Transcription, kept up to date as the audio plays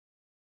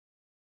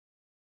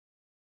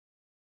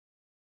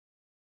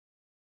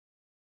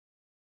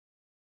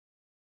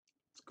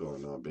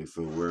Going on,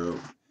 Bigfoot World?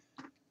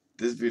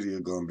 This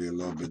video gonna be a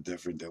little bit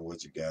different than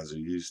what you guys are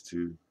used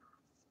to.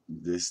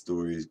 This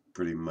story is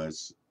pretty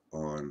much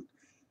on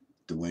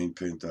Dwayne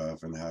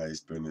Pintoff and how he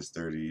spent his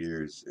 30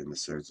 years in the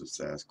search of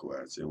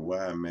Sasquatch and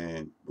why a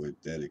man would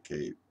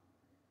dedicate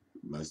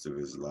most of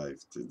his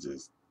life to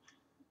just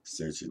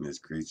searching this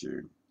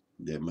creature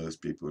that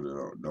most people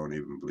don't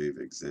even believe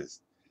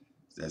exists.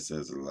 That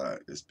says a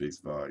lot. It speaks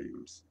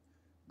volumes.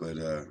 But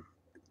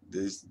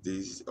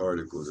these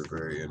articles are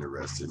very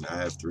interesting. I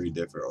have three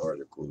different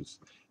articles.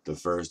 The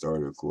first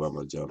article I'm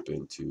gonna jump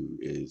into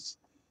is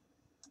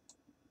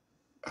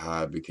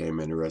how I became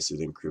interested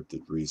in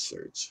cryptid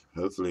research.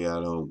 Hopefully, I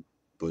don't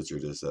butcher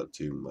this up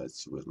too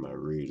much with my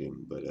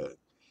reading, but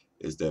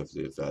it's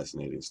definitely a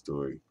fascinating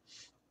story.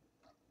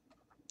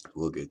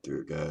 We'll get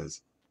through it,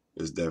 guys.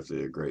 It's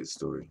definitely a great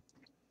story.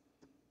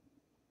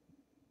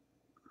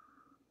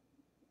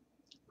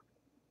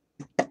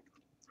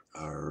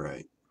 All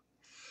right.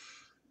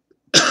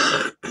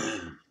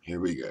 Here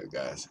we go,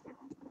 guys.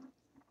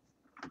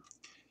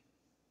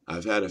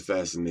 I've had a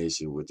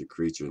fascination with the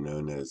creature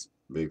known as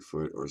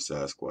Bigfoot or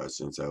Sasquatch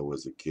since I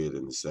was a kid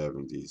in the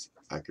 70s.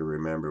 I can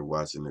remember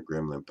watching the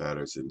Gremlin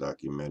Patterson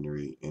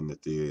documentary in the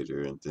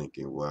theater and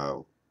thinking,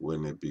 wow,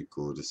 wouldn't it be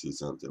cool to see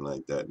something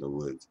like that in the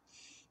woods?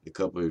 A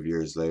couple of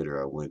years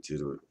later, I went to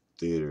the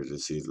theater to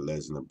see The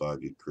Legend of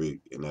Boggy Creek,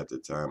 and at the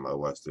time I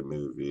watched the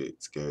movie,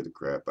 it scared the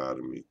crap out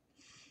of me.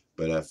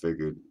 But I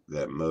figured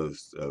that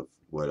most of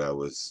what I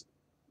was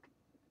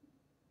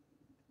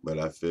But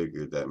I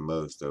figured that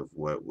most of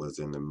what was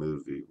in the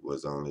movie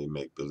was only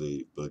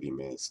make-believe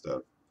boogeyman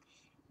stuff.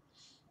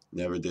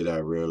 Never did I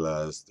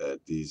realize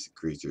that these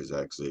creatures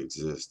actually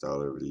exist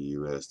all over the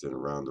U.S. and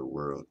around the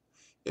world.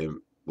 It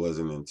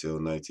wasn't until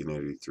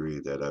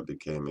 1983 that I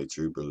became a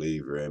true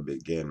believer and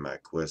began my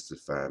quest to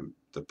find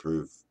the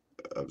proof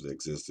of the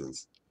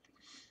existence.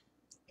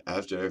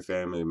 After a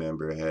family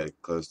member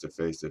had close to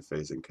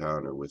face-to-face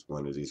encounter with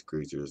one of these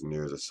creatures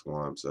near the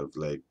swamps of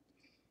Lake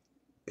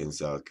in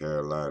South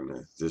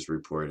Carolina. This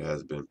report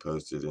has been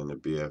posted in the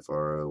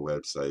BFRO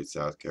website,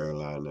 South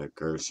Carolina,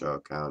 Kershaw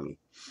County.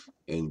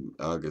 In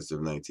August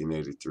of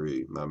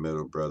 1983, my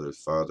middle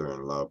brother's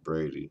father-in-law,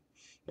 Brady,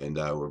 and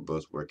I were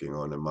both working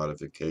on a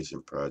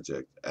modification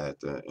project at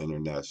the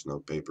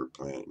International Paper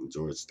Plant in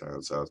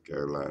Georgetown, South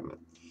Carolina.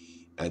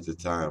 At the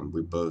time,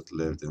 we both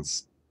lived in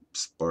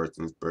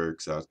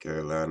Spartanburg, South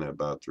Carolina,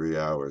 about 3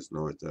 hours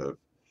north of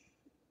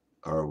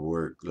our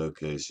work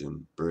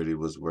location. Brady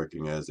was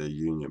working as a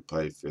union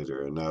pipe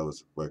fitter, and I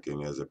was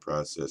working as a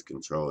process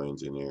control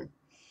engineer.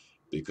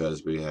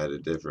 Because we had a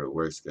different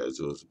work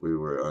schedules, we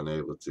were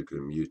unable to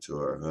commute to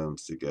our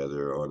homes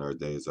together on our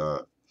days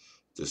off.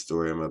 The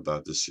story I'm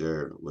about to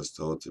share was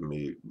told to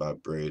me by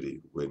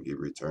Brady when he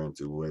returned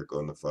to work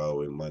on the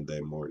following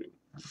Monday morning.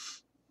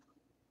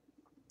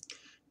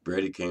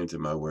 Brady came to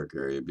my work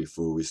area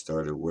before we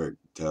started work,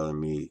 telling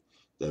me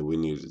that we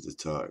needed to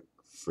talk.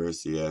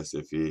 First, he asked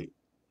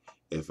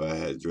if I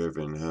had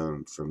driven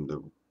home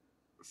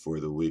for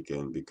the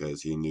weekend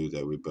because he knew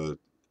that we both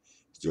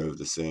drove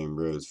the same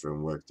roads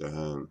from work to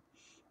home.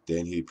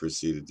 Then he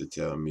proceeded to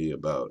tell me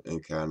about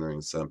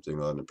encountering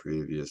something on the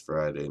previous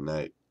Friday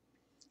night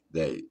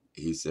that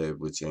he said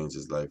would change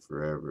his life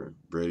forever.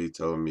 Brady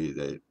told me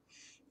that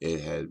it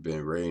had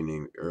been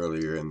raining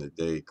earlier in the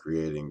day,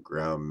 creating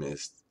ground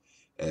mist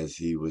as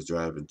he was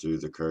driving through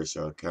the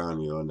Kershaw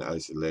County on the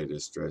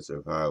isolated stretch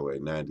of Highway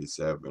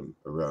 97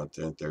 around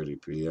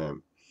 10:30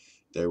 p.m.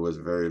 There was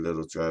very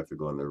little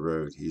traffic on the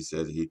road. He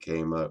said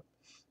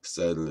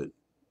suddenly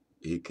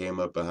he came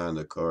up behind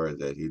a car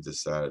that he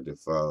decided to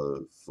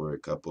follow for a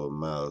couple of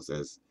miles.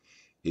 As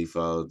he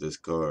followed this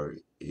car,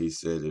 he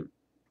said it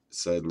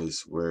suddenly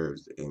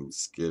swerved and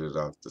skidded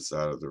off the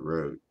side of the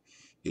road.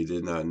 He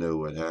did not know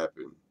what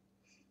happened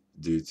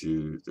due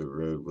to the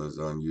road was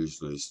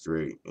unusually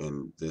straight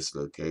in this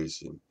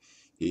location.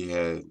 He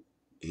had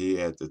he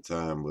at the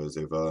time was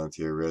a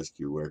volunteer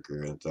rescue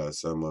worker and thought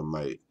someone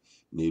might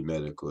need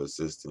medical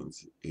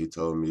assistance. He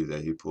told me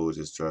that he pulled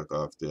his truck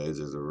off the edge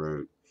of the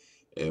road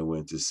and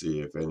went to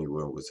see if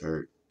anyone was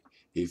hurt.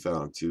 He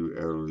found two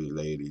elderly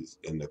ladies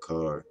in the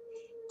car,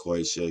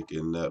 quite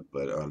shaken up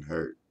but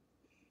unhurt.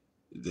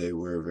 They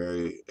were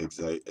very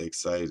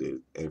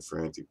excited and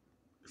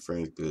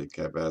frankly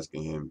kept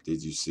asking him,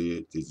 "Did you see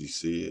it? Did you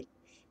see it?"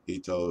 He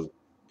told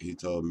he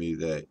told me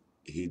that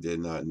he did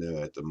not know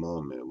at the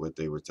moment what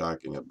they were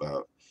talking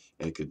about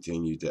and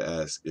continued to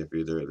ask if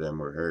either of them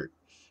were hurt.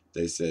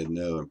 They said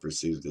no and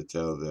proceeded to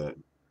tell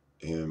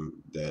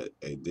him that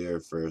a deer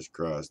first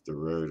crossed the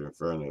road in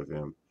front of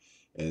him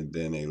and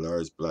then a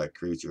large black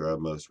creature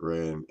almost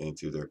ran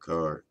into their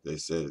car. They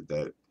said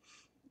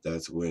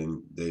that's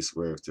when they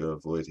swerved to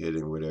avoid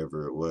hitting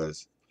whatever it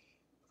was.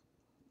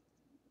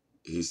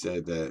 He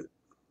said that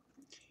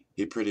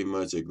he pretty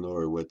much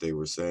ignored what they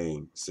were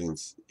saying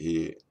since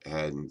he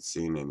hadn't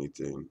seen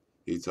anything.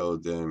 He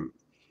told them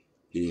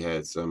he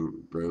had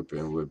some rope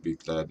and would be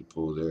glad to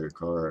pull their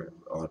car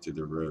onto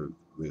the road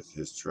with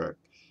his truck.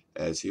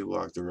 As he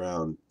walked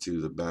around to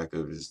the back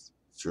of his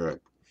truck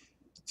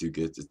to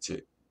get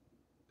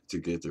to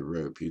get the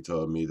rope. He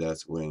told me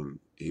that's when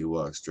he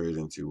walked straight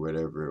into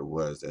whatever it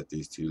was that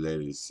these two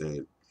ladies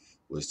said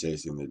was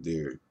chasing the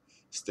deer.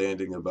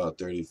 Standing about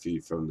 30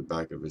 feet from the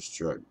back of his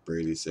truck,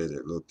 Brady said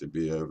it looked to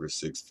be over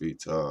 6 feet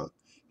tall,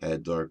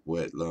 had dark,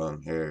 wet,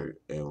 long hair,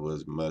 and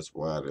was much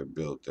wider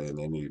built than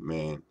any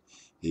man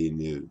he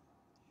knew.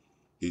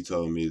 He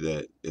told me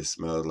that it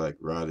smelled like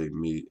rotting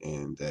meat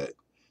and that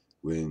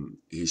when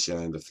he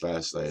shined the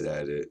flashlight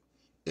at it,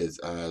 its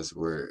eyes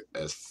were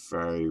as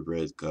fiery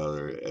red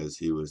color. As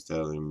he was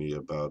telling me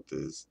about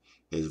this,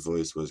 his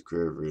voice was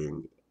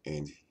quivering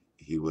and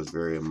he was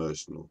very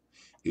emotional.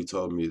 He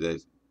told me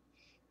that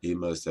he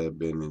must have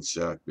been in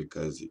shock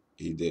because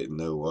he didn't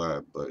know why,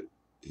 but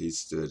he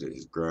stood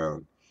his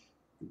ground.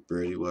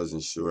 Brady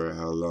wasn't sure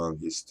how long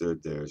he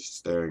stood there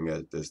staring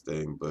at this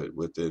thing, but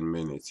within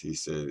minutes he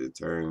said it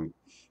turned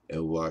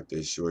and walked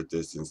a short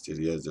distance to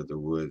the edge of the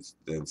woods,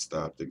 then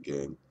stopped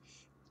again.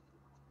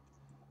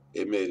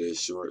 It made a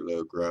short,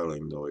 low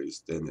growling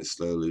noise, then it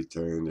slowly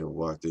turned and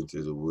walked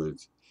into the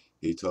woods.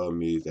 He told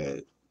me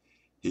that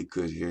he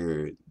could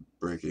hear it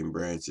breaking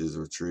branches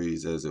or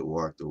trees as it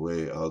walked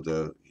away,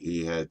 although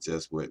he had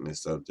just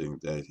witnessed something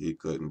that he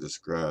couldn't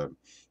describe.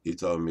 He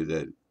told me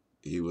that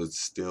he was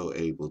still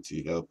able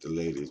to help the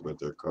ladies with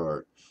their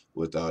car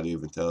without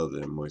even telling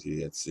them what he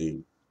had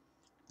seen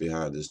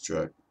behind his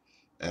truck.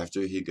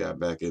 After he got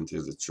back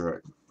into the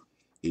truck,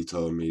 he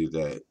told me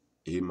that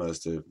he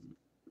must have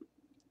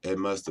it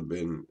must have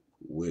been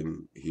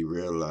when he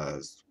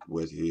realized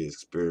what he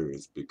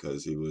experienced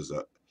because he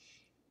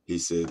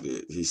said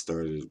that he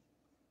started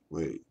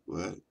wait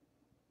what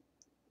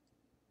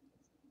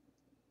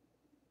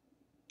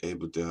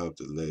able to help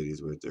the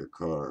ladies with their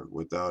car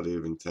without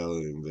even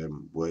telling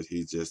them what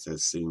he just had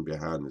seen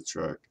behind the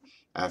truck.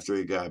 After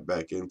he got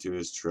back into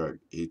his truck,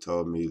 he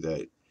told me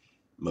that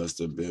must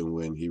have been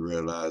when he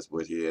realized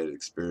what he had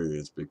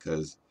experienced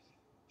because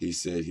he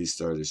said he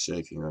started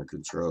shaking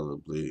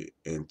uncontrollably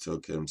and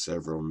took him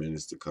several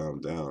minutes to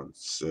calm down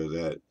so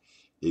that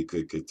he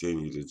could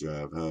continue to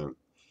drive home.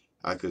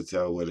 I could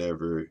tell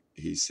whatever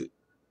he said.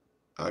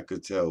 I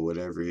could tell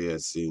whatever he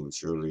had seen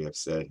truly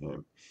upset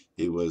him.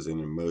 He was an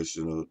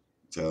emotional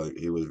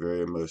he was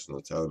very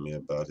emotional telling me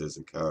about his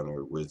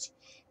encounter, which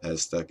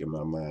has stuck in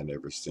my mind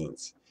ever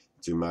since.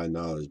 To my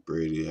knowledge,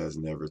 Brady has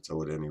never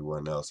told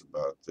anyone else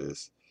about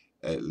this,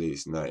 at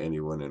least not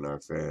anyone in our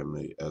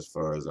family, as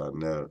far as I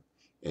know.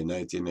 In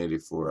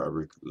 1984,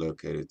 I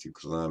relocated to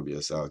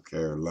Columbia, South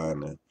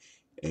Carolina,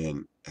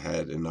 and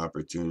had an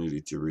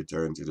opportunity to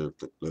return to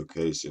the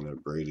location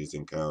of Brady's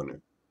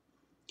encounter.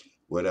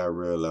 What I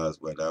realized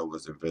when I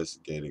was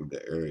investigating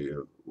the area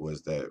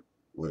was that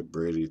what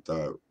Brady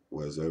thought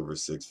was over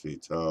 6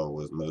 feet tall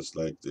was most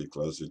likely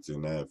closer to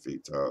 9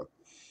 feet tall.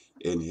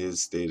 In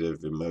his state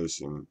of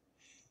emotion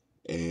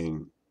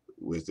and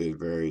with it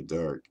very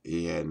dark,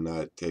 he had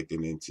not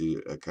taken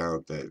into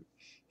account that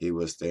he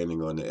was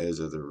standing on the edge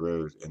of the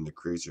road and the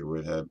creature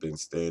would have been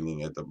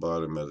standing at the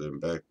bottom of the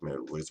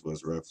embankment, which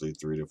was roughly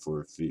 3 to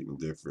 4 feet in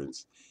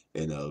difference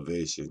in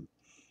elevation.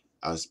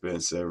 I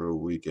spent several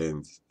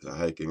weekends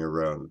hiking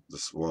around the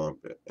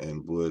swamp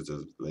and woods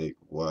of Lake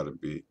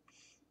Waterby,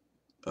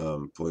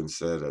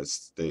 Poinsettia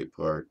State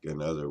Park,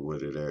 and other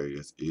wooded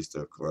areas east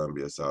of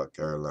Columbia, South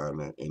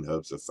Carolina, in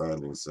hopes of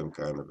finding some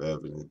kind of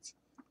evidence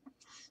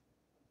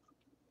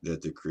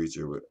that the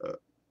creature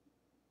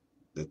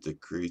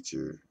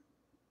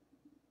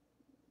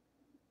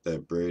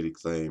that Brady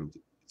claimed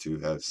to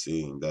have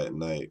seen that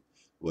night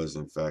was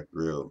in fact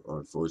real.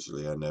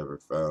 Unfortunately, I never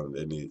found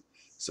any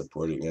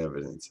supporting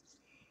evidence.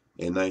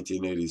 In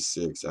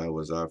 1986, I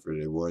was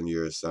offered a 1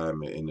 year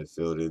assignment in the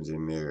field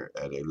engineer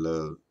at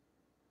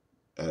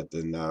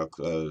the now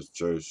closed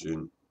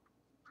Trojan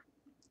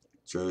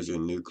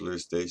Nuclear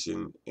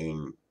Station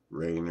in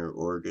Rainier,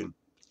 Oregon.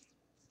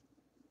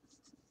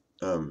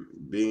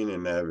 Being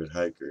an avid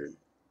hiker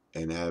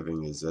and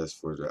having a zest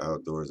for the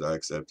outdoors, I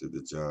accepted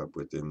the job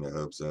within the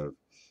hopes of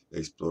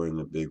exploring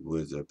the big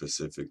woods of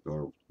Pacific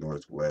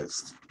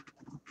Northwest.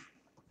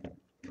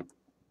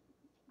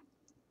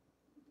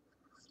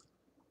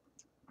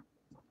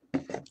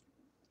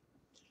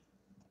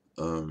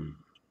 Um,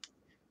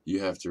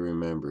 you have to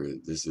remember,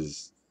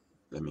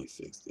 let me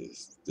fix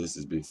this. This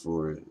is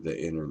before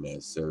the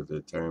internet, so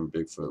the term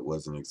Bigfoot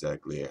wasn't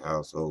exactly a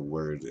household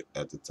word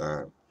at the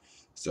time.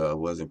 So I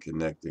wasn't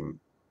connecting,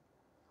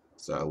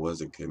 so I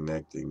wasn't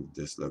connecting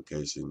this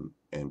location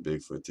and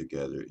Bigfoot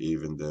together,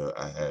 even though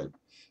I had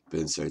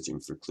been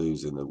searching for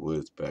clues in the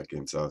woods back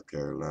in South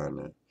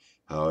Carolina.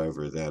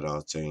 However, that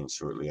all changed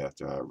shortly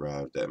after I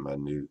arrived at my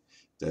new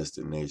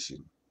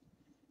destination.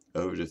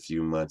 Over the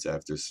few months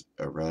after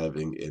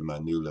arriving in my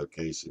new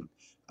location,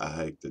 I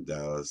hiked the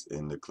Dalles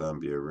in the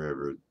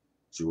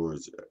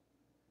Georgia,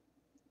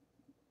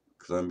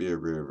 Columbia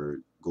River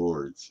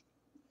Gorge,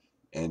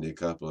 and a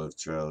couple of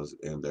trails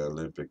in the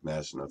Olympic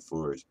National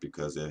Forest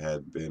because it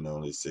had been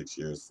only 6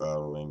 years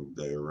following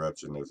the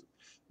eruption of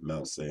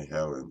Mount St.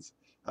 Helens.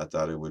 I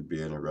thought it would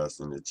be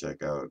interesting to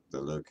check out the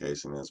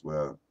location as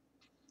well.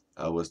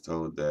 I was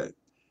told that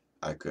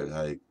I could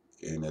hike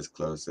in as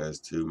close as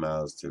 2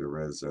 miles to the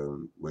red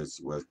zone, which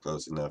was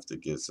close enough to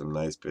get some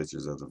nice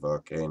pictures of the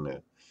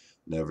volcano.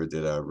 Never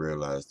did I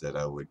realize that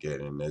I would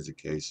get an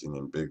education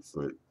in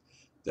Bigfoot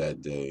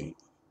that day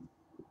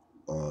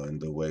on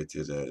the way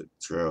to the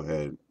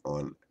trailhead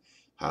on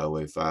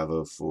Highway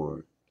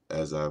 504.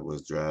 As I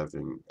was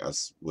driving,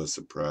 was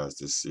surprised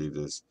to see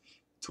this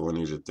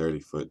 20 to 30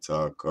 foot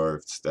tall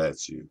carved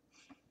statue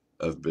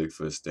of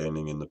Bigfoot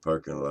standing in the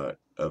parking lot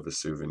of a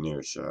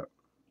souvenir shop.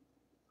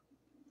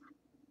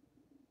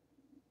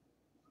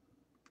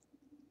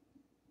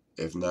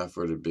 If not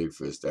for the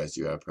Bigfoot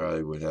statue,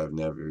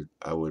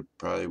 I would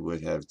probably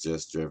would have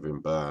just driven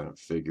by,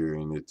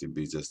 figuring it to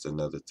be just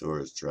another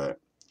tourist trap.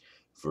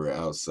 For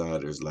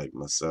outsiders like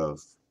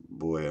myself,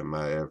 boy, am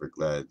I ever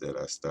glad that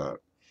I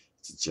stopped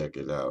to check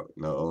it out.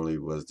 Not only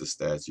was the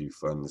statue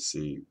fun to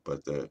see,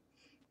 but the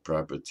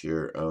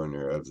proprietor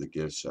owner of the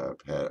gift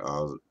shop had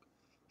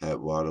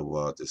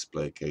wall-to-wall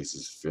display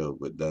cases filled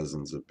with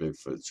dozens of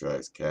Bigfoot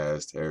tracks,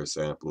 cast, hair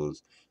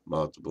samples,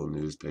 multiple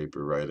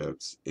newspaper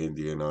write-ups,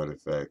 Indian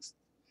artifacts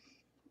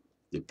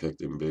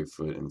depicting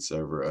Bigfoot and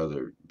several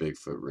other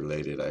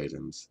Bigfoot-related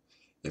items.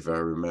 If I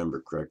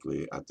remember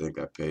correctly, I think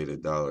I paid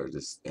 $1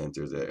 to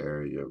enter the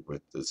area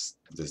with this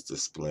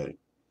display.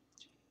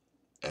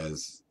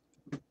 As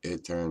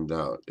it turned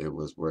out, it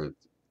was worth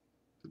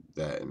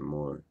that and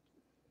more.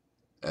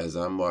 As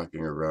I'm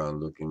walking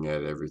around looking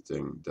at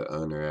everything, the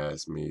owner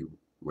asked me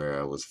where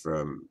I was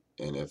from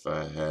and if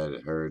I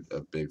had heard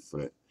of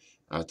Bigfoot.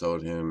 I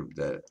told him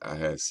that I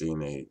had seen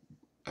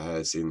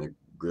the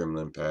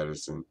Gremlin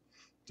Patterson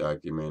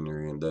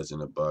documentary and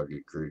Legend of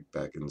Boggy Creek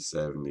back in the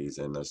 70s,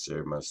 and I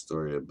shared my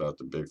story about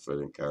the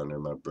Bigfoot encounter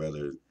my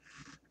brother's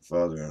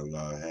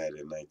father-in-law had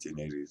in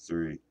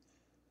 1983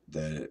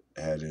 that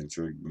had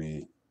intrigued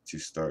me to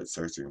start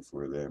searching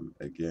for them.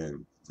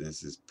 Again,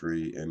 this is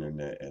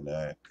pre-internet and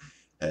I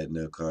had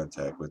no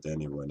contact with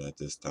anyone at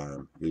this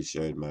time who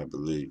shared my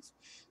belief,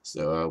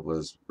 so I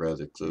was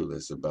rather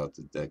clueless about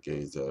the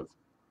decades of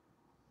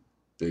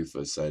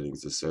Bigfoot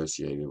sightings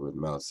associated with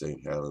Mount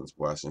St. Helens,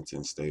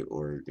 Washington State,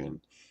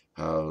 Oregon,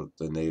 how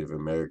the Native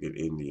American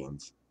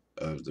Indians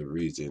of the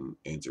region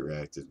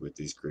interacted with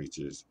these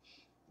creatures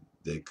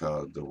they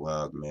called the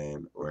Wild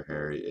Man or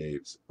Hairy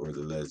Apes or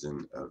the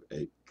Legend of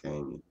Ape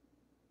Canyon.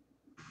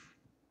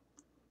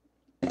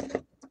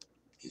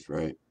 He's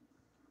right.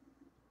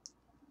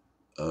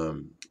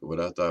 What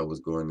I thought was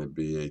going to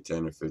be a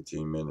 10 or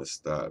 15-minute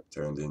stop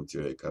turned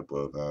into a couple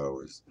of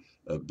hours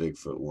of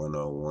Bigfoot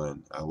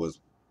one-on-one.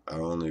 I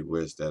only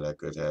wish that I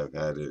could have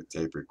had a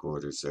tape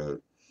recorder so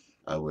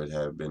I would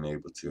have been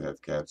able to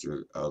have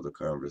captured all the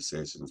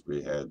conversations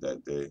we had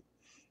that day.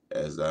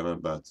 As I'm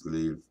about to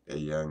leave, a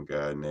young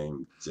guy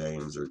named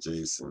James or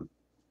Jason,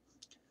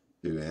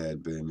 who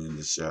had been in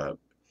the shop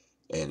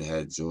and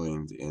had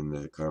joined in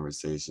the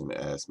conversation,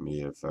 asked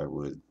me if I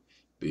would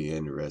be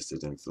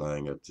interested in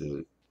flying up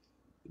to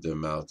the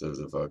mouth of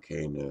the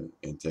volcano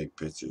and take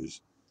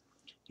pictures.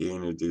 He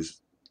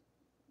introduced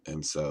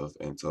himself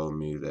and told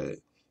me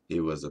that he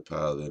was a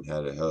pilot and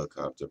had a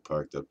helicopter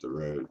parked up the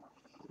road.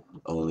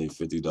 Only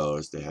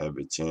 $50 to have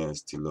a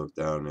chance to look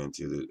down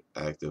into the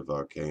active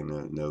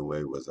volcano. No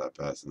way was I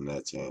passing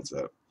that chance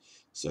up.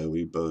 So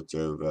we both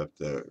drove up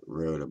the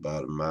road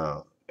about a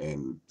mile,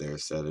 and there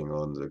sitting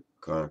on the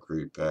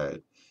concrete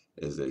pad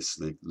is a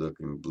sleek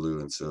looking blue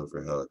and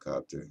silver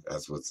helicopter.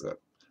 That's what's up.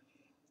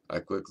 I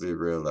quickly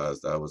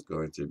realized I was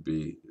going to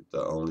be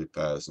the only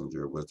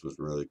passenger, which was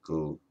really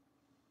cool.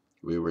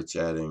 We were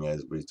chatting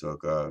as we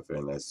took off,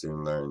 and I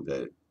soon learned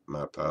that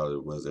my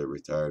pilot was a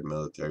retired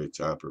military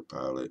chopper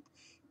pilot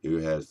who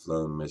had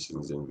flown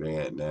missions in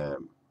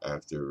Vietnam.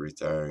 After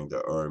retiring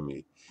the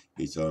Army,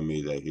 he told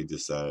me that he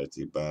decided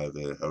to buy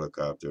the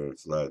helicopter and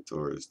fly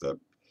tourists up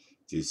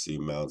to see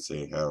Mount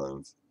St.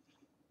 Helens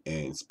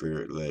and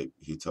Spirit Lake.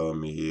 He told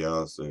me he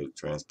also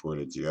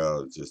transported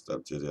geologists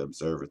up to the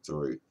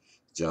observatory,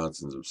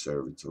 Johnson's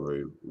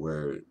Observatory,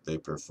 where they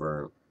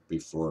perform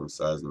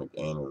seismic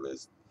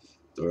analysis.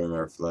 During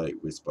our flight,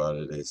 we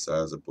spotted a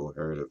sizable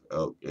herd of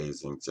elk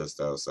gazing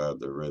just outside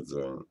the red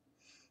zone,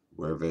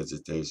 where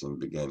vegetation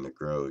began to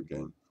grow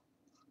again.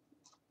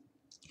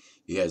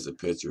 He has a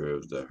picture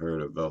of the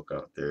herd of elk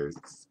out there.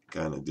 It's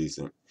kind of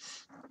decent.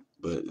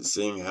 But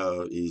seeing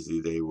how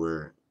easy they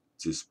were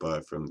to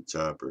spot from the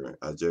chopper,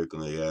 I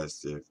jokingly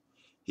asked if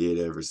he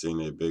had ever seen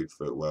a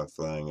Bigfoot while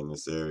flying in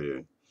this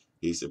area.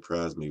 He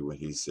surprised me when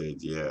he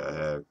said, "Yeah, I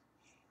have."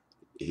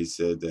 He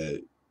said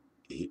that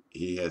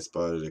he had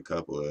spotted a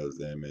couple of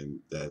them and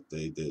that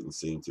they didn't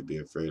seem to be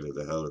afraid of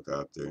the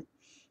helicopter.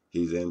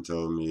 He then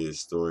told me a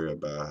story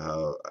about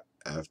how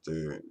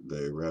after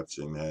the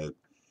eruption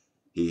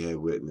he had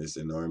witnessed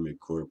an Army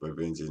Corps of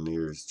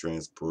Engineers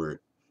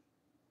transport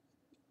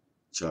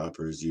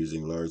choppers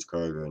using large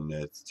cargo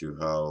nets to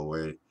haul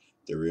away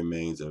the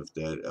remains of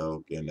dead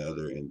elk and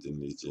other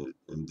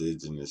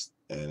indigenous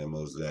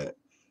animals that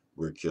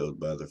were killed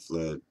by the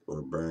flood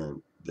or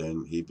burned.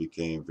 Then he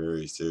became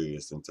very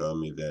serious and told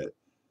me that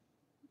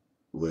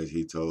what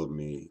he told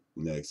me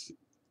next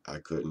I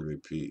couldn't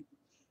repeat.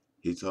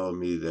 He told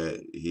me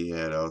that he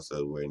had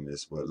also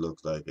witnessed what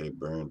looked like a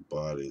burned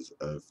bodies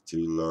of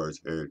two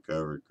large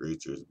hair-covered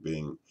creatures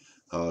being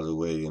hauled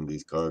away in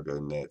these cargo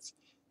nets.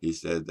 He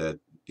said that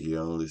he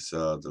only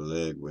saw the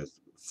leg with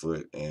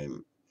foot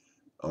and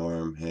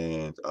arm,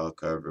 hands, all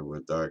covered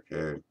with dark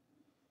hair.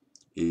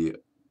 He,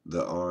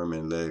 the arm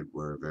and leg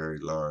were very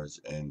large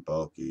and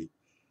bulky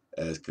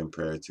as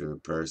compared to a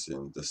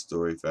person. The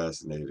story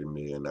fascinated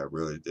me, and I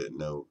really didn't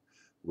know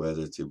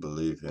whether to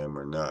believe him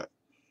or not.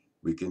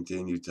 We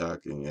continued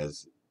talking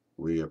as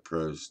we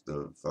approached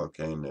the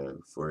volcano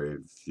for a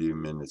few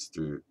minutes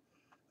through.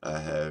 I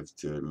have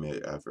to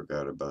admit, I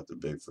forgot about the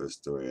Bigfoot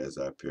story as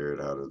I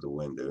peered out of the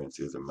window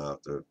into the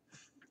mouth of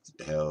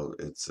hell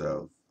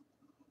itself.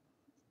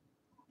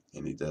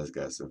 And he does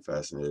got some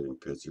fascinating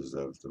pictures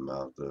of the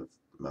mouth of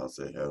Mount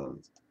St.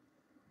 Helens.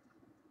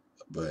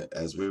 But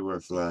as we were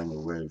flying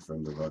away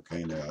from the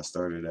volcano, I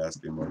started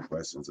asking more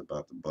questions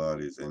about the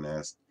bodies and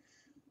asked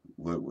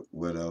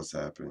what else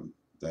happened.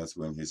 That's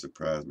when he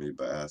surprised me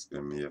by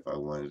asking me if I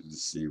wanted to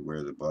see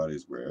where the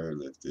bodies were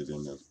airlifted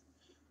in the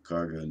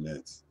cargo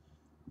nets.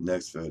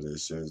 Next photo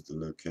shows the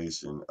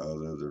location,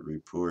 although the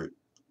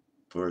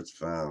reports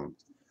found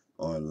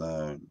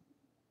online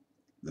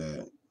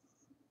that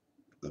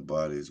the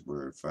bodies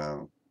were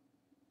found.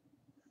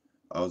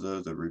 Although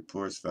the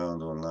reports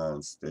found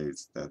online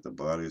states that the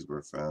bodies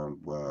were found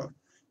while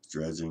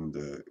dredging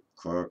the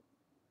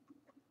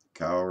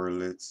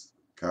Cowlitz,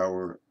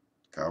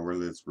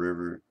 Cowlitz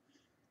River,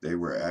 they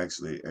were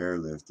actually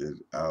airlifted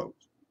out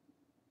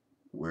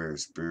where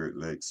Spirit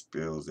Lake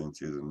spills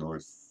into the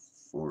North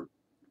Fork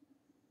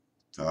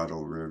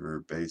Toutle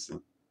River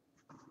Basin.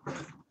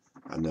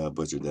 I know I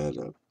butchered that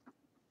up,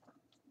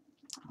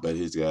 but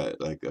he's got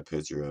like a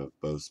picture of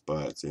both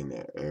spots in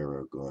the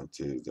arrow going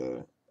to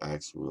the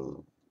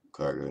actual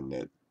cargo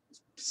net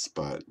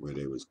spot where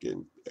they was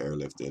getting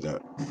airlifted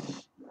up.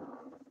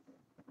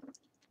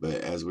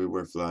 But as we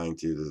were flying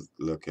to the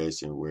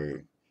location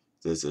where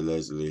this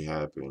allegedly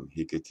happened,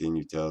 he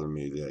continued telling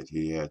me that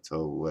he had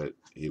told what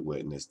he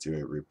witnessed to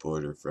a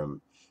reporter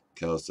from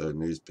Kelso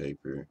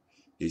newspaper.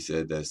 He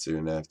said that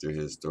soon after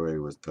his story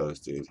was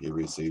posted, he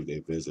received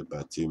a visit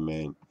by two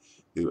men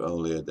who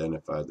only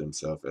identified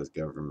themselves as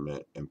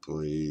government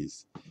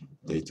employees.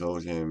 They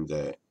told him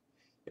that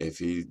if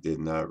he did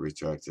not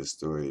retract his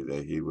story,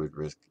 that he would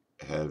risk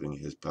having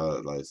his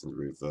pilot license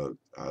revoked.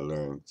 I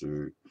learned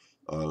through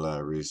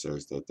online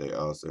research that they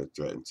also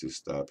threatened to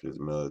stop his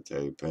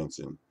military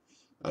pension.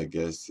 I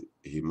guess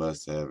he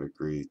must have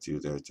agreed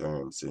to their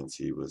terms since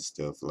he was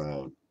still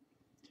flying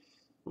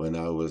when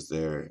I was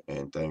there,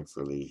 and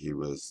thankfully he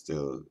was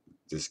still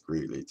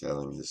discreetly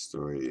telling his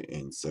story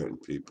in certain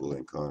people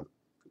in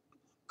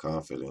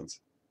confidence.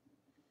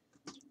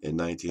 In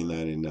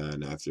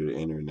 1999, after the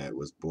internet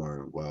was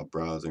born, while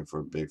browsing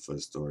for Bigfoot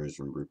stories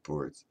and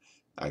reports,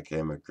 I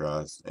came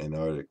across an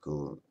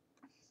article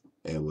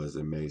and was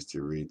amazed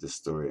to read the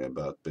story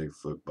about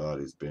Bigfoot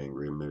bodies being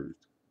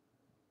removed.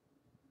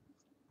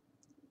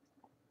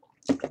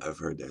 I've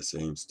heard that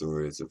same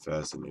story. It's a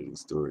fascinating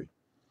story.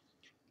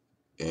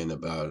 And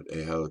about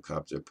a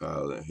helicopter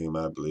pilot, whom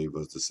I believe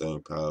was the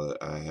same pilot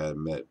I had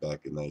met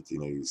back in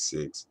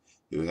 1986,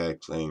 who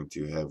had claimed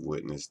to have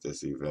witnessed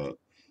this event.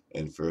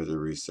 In further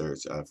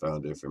research, I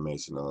found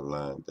information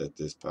online that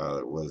this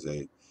pilot was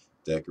a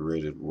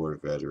decorated war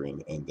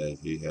veteran and that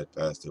he had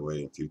passed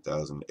away in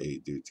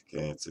 2008 due to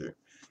cancer.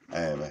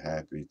 I am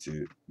happy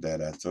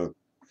that I took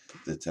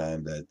the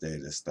time that day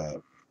to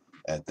stop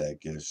at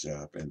that gift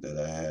shop and that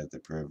I had the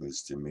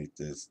privilege to meet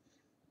this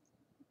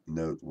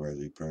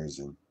noteworthy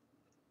person.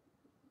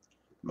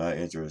 My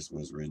interest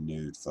was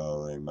renewed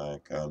following my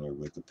encounter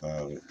with the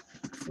pilot.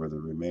 For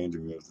the remainder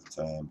of the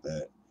time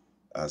that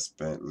I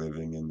spent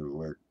living and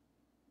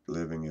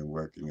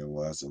working in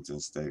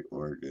Washington State,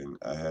 Oregon,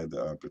 I had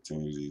the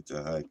opportunity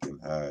to hike and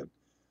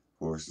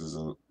horses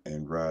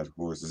and ride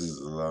horses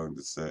along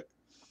the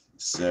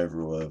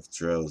several of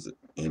trails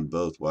in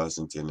both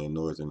Washington and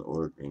Northern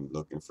Oregon,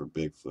 looking for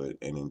Bigfoot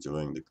and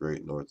enjoying the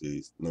great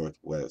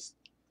Northwest.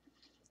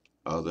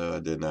 Although I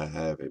did not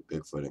have a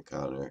Bigfoot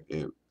encounter,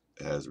 it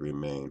has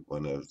remained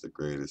one of the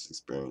greatest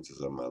experiences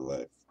of my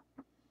life.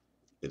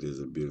 It is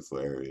a beautiful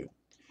area.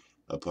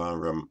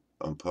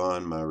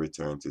 Upon my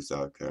return to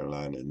South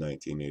Carolina in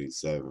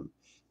 1987,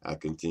 I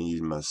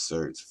continued my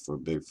search for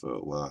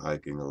Bigfoot while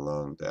hiking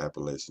along the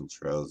Appalachian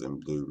Trails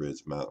and Blue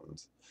Ridge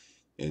Mountains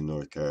in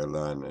North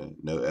Carolina.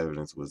 No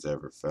evidence was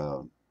ever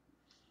found.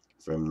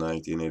 From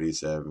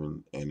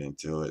 1987 and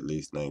until at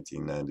least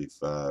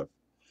 1995,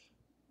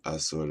 I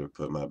sort of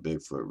put my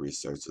Bigfoot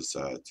research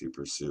aside to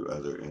pursue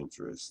other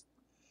interests.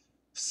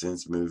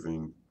 Since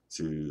moving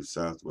to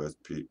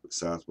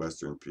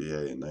southwestern PA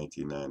in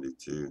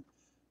 1992,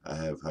 I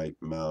have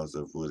hiked miles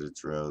of wooded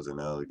trails in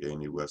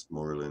Allegheny,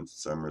 Westmoreland,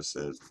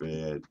 Somerset,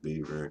 Fayette,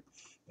 Beaver,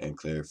 and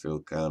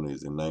Clearfield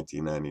counties. In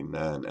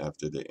 1999,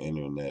 after the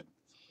internet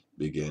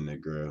began to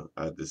grow,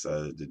 I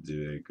decided to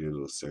do a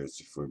Google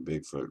search for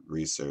Bigfoot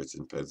research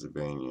in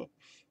Pennsylvania.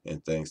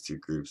 And thanks to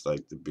groups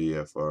like the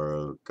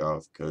BFRO,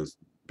 Gulf Coast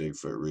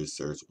Bigfoot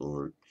Research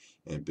Org,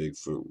 and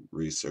Bigfoot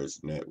Research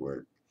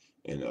Network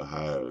in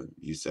Ohio.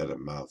 You said a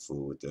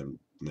mouthful with them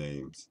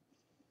names,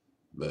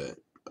 but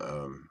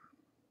um,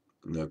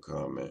 no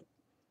comment.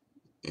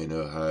 In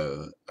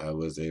Ohio, I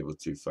was able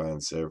to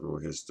find several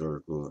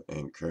historical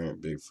and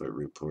current Bigfoot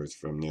reports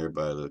from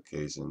nearby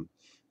locations.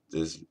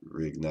 This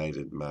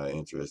reignited my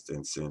interest,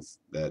 and since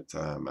that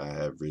time, I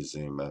have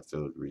resumed my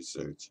field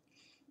research.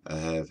 I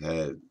have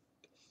had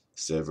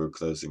several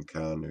close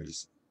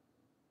encounters,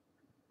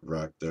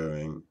 rock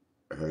throwing,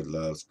 heard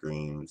loud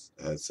screams,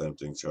 had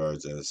something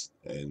charge us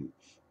and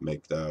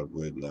make loud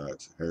wood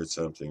knocks, heard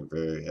something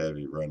very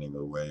heavy running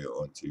away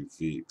on 2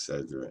 feet,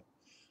 etc.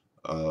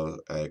 All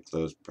at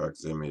close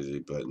proximity,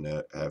 but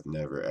have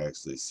never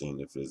actually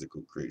seen a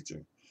physical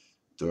creature.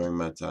 During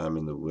my time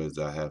in the woods,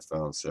 I have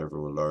found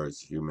several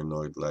large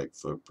humanoid-like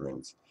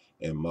footprints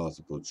and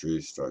multiple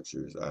tree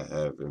structures. I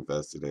have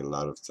invested a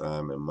lot of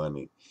time and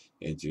money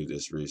into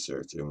this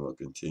research and will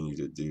continue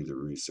to do the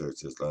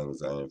research as long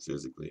as I am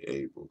physically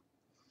able.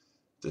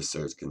 The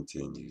search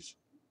continues.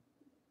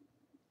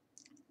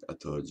 I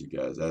told you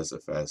guys that's a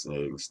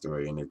fascinating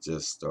story, and it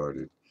just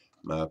started.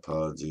 My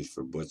apologies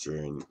for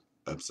butchering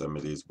up some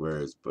of these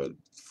words, but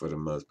for the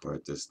most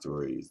part, this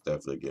story is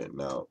definitely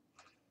getting out.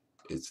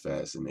 It's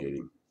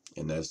fascinating,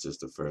 and that's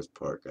just the first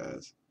part,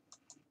 guys.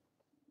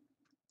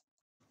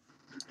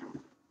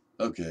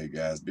 Okay,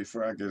 guys,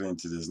 before I get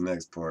into this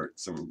next part,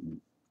 some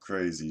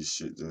crazy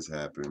shit just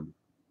happened.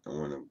 I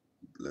want to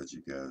let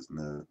you guys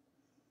know.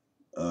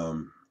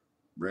 Um,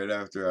 right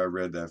after I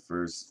read that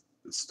first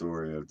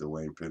story of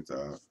Dwayne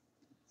Pintoff,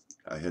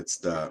 I hit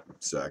stop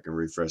so I can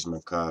refresh my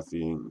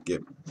coffee and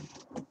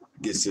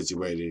get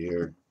situated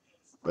here.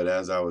 But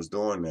as I was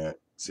doing that,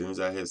 as soon as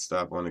I hit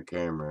stop on the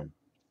camera,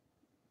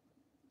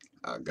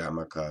 I got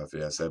my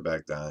coffee. I sat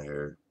back down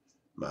here.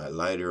 My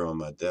lighter on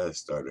my desk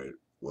started,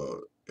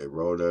 well, it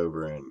rolled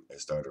over and it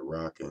started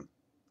rocking.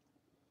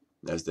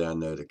 Next thing I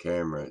know, the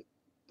camera,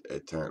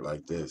 it turned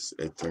like this.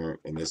 It turned,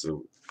 and this is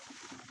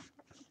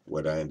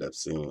what I end up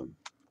seeing.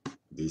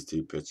 These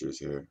two pictures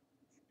here.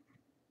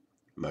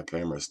 My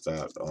camera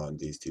stopped on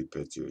these two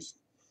pictures.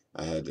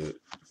 I had to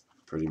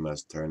pretty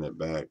much turn it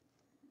back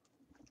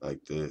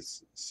like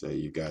this so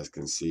you guys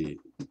can see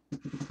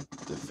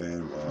the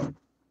fan wall.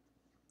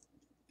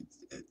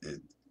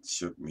 It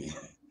shook me.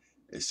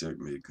 It shook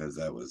me because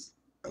that was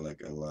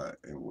like a lot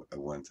at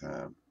one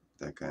time.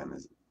 That kind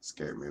of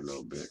scared me a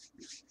little bit.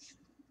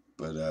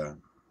 But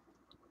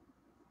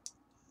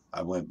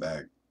I went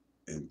back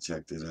and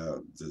checked it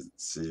out to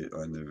see it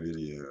on the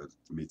video,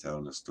 me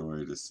telling the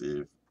story to see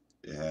if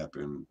it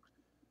happened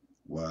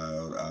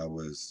while I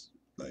was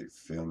like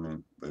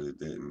filming, but it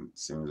didn't.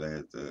 As soon as I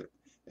hit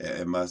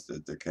it must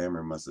have, the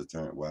camera must have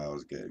turned while I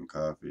was getting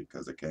coffee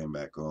because it came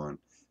back on.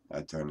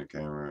 I turned the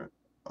camera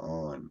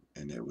on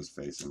and it was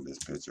facing this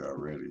picture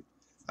already.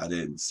 I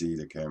didn't see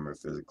the camera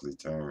physically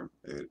turn.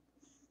 It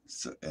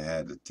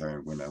had to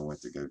turn when I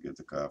went to go get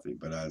the coffee,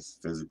 but I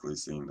physically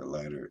seen the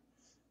lighter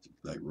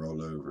like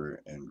roll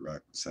over and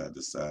rock side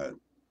to side.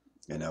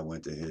 And I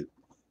went to hit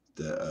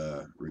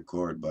the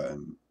record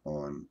button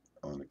on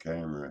the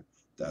camera.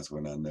 That's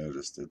when I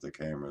noticed that the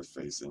camera is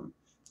facing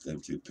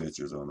them two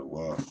pictures on the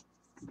wall.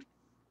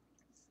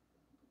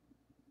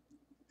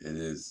 It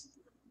is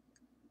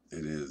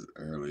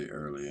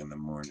early in the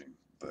morning,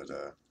 but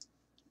if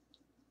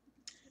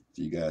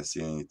you guys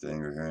see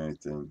anything or hear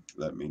anything,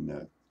 let me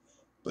know.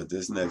 But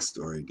this next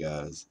story,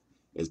 guys,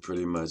 is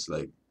pretty much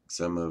like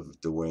some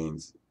of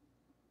Dwayne's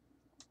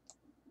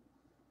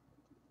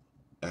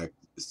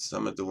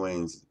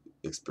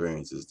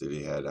experiences that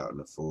he had out in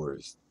the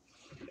forest.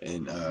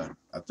 And I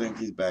think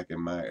he's back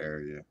in my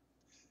area.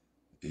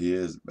 He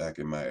is back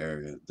in my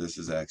area. This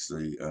is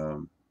actually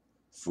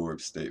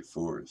Forbes State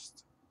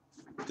Forest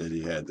that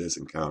he had this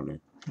encounter.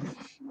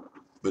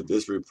 But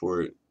this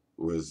report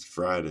was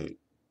Friday,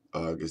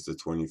 August of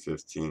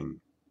 2015.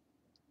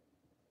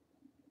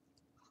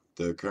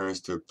 The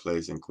occurrence took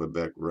place in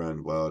Quebec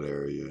Run Wild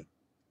Area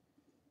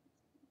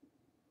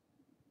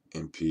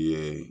in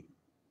PA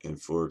in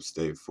Forbes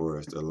State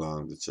Forest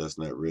along the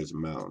Chestnut Ridge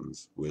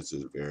Mountains, which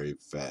is very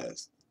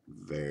fast.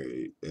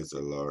 It's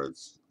a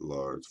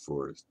large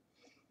forest.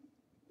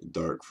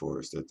 Dark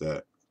forest at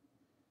that.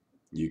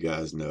 You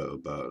guys know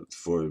about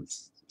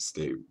Forbes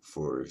State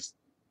Forest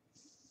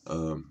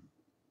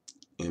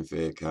in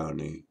Fayette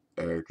County.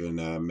 Erica and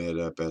I met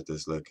up at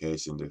this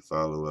location to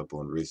follow up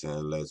on recent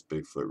alleged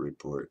Bigfoot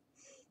report.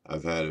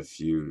 I've had a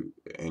few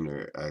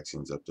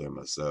interactions up there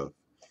myself.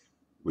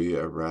 We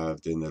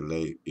arrived in the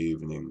late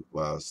evening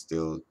while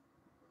still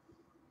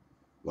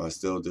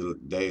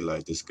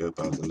daylight to scope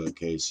out the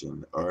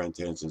location. Our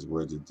intentions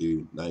were to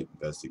do night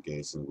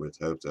investigation with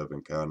hopes of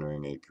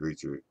encountering a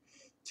creature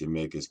to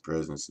make its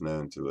presence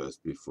known to us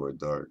before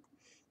dark.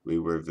 We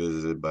were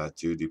visited by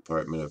two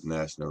Department of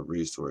National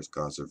Resource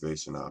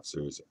Conservation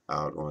officers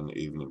out on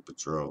evening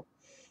patrol.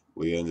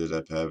 We ended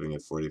up having a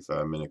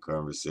 45-minute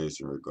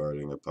conversation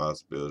regarding a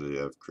possibility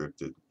of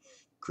cryptid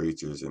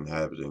creatures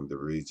inhabiting the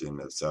region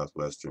of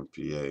southwestern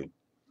PA.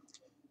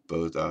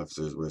 Both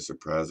officers were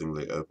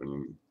surprisingly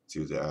open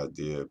to the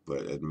idea,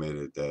 but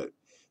admitted that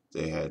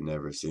they had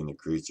never seen a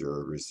creature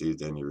or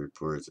received any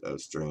reports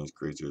of strange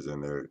creatures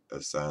in their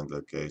assigned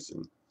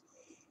location.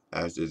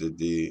 After the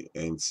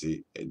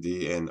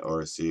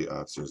DNRC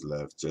officers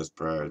left just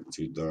prior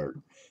to dark,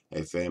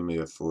 a family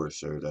of four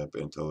showed up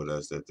and told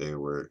us that they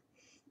were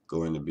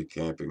going to be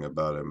camping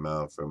about a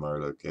mile from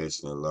our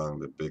location along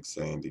the Big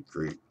Sandy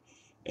Creek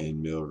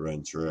and Mill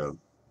Run Trail.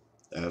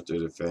 After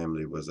the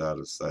family was out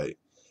of sight,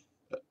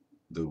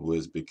 the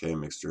woods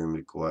became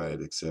extremely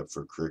quiet except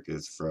for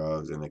crickets,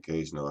 frogs, and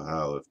occasional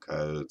howl of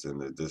coyotes in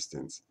the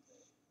distance.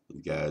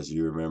 You guys,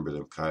 you remember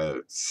them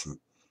coyotes.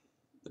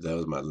 That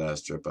was my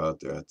last trip out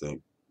there, I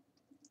think,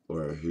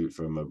 or a hoot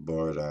from a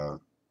barred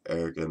owl.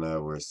 Eric and I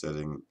were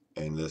sitting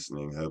and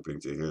listening, hoping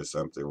to hear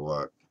something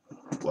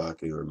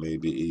walking, or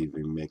maybe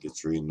even make a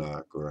tree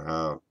knock or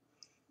howl.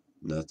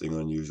 Nothing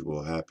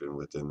unusual happened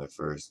within the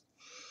first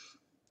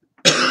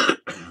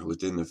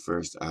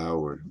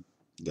hour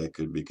that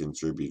could be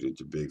contributed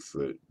to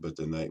Bigfoot, but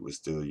the night was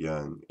still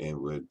young and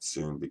would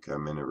soon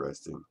become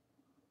interesting.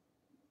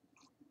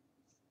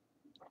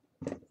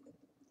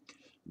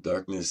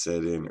 Darkness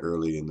set in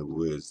early in the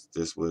woods.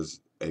 This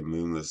was a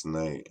moonless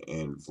night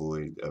and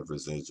void of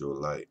residual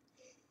light.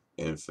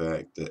 In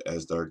fact,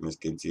 as darkness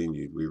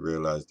continued, we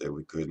realized that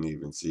we couldn't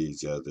even see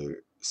each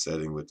other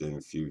sitting within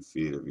a few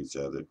feet of each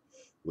other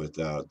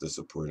without the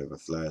support of a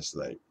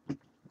flashlight.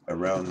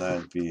 Around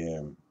 9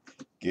 p.m.,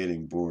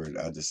 getting bored,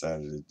 I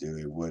decided to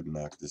do a wood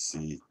knock to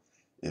see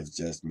if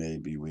just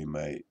maybe we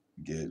might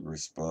get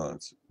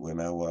response. When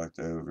I walked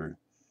over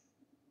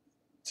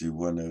to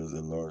one of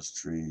the large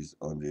trees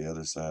on the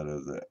other side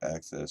of the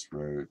access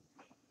road,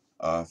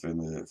 off in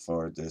the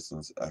far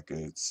distance, I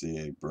could see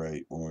a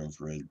bright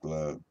orange-red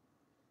glow.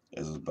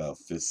 It was about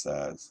fist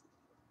size.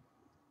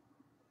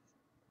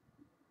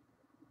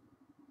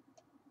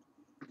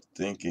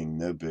 Thinking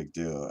no big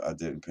deal, I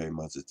didn't pay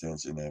much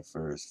attention at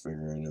first,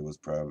 figuring it was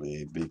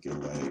probably a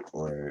beacon light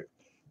or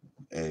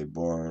a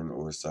barn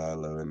or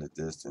silo in the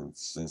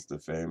distance, since the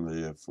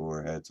family of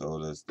four had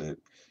told us that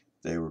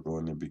they were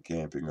going to be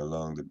camping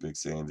along the Big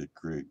Sandy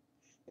Creek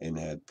and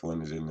had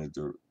pointed in a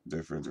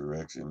different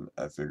direction.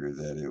 I figured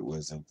that it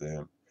wasn't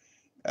them.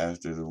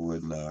 After the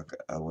wood knock,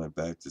 I went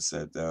back to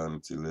sit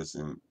down to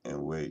listen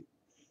and wait.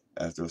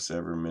 After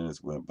several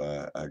minutes went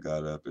by, I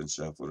got up and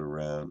shuffled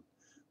around.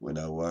 When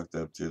I walked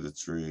up to the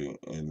tree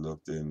and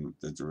looked in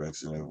the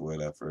direction of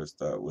what I first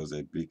thought was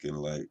a beacon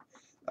light,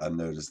 I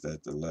noticed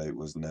that the light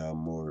was now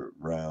more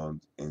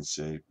round in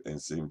shape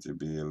and seemed to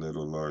be a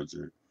little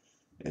larger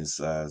in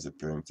size,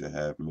 appearing to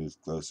have moved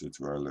closer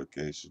to our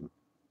location.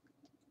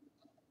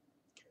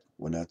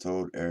 When I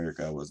told Eric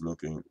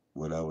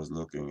what I was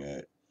looking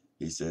at,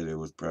 he said it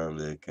was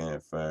probably a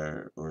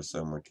campfire or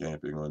someone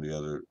camping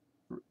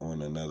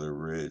on another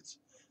ridge.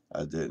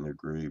 I didn't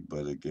agree,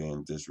 but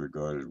again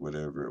disregarded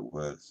whatever it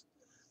was.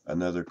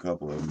 Another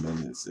couple of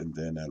minutes, and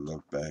then I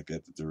looked back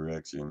at the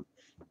direction,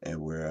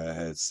 and where I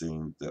had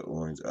seen the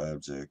orange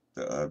object,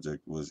 the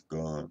object was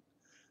gone.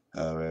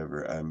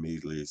 However, I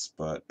immediately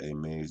spot a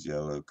maize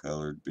yellow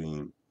colored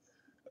beam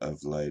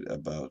of light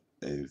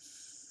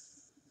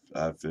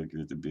I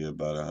figured to be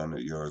about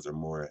 100 yards or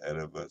more ahead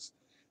of us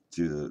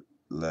to the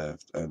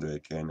left under a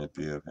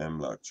canopy of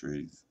hemlock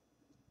trees.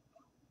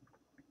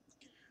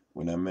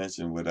 When I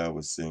mentioned what I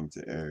was seeing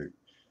to Eric,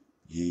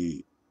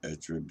 he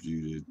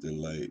attributed the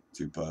light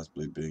to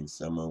possibly being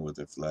someone with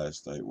a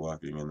flashlight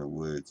walking in the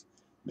woods,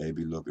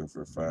 maybe looking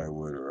for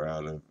firewood or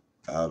out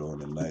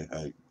on a night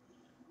hike,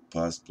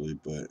 possibly,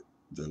 but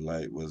the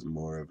light was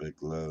more of a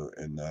glow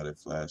and not a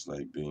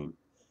flashlight beam.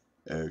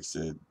 Eric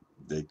said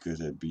they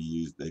could be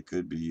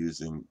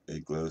using a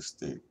glow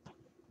stick.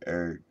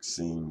 Eric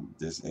seemed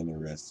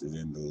disinterested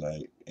in the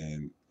light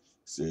and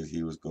said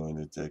he was going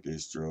to take a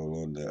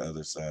stroll on the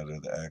other side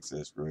of the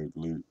access road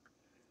loop.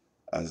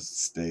 I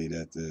stayed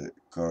at the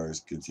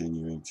cars,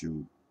 continuing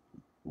to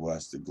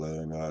watch the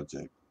glowing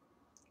object.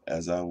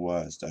 As I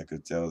watched, I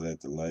could tell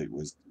that the light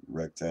was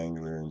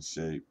rectangular in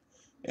shape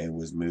and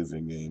was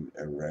moving in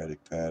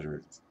erratic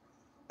patterns.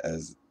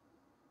 As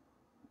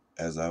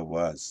as I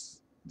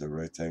watched, the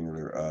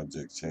rectangular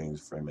object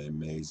changed from a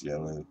maize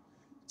yellow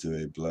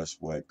to a blush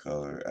white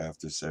color.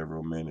 After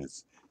several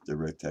minutes, the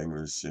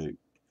rectangular shaped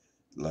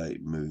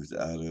light moved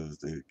out of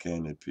the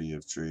canopy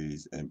of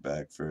trees and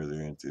back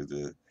further into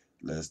the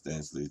less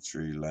densely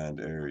tree lined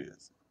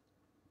areas,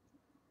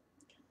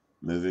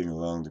 moving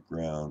along the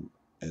ground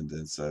and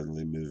then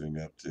suddenly moving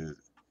up to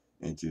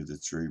into the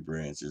tree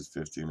branches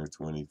 15 or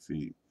 20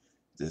 feet.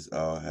 This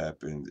all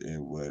happened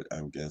in what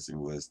I'm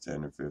guessing was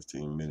 10 or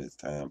 15 minutes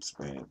time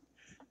span.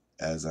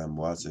 As I'm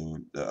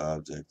watching the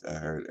object, I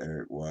heard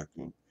Eric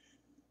walking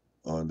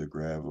on the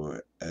gravel.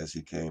 As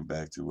he came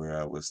back to where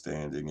I was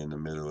standing in the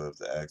middle of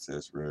the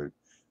access road,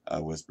 I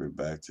whispered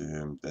back to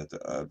him that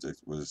the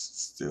object was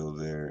still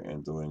there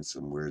and doing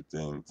some weird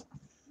things.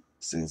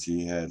 Since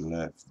he had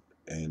left,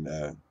 and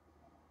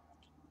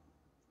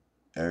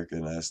Eric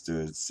and I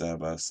stood side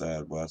by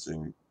side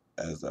watching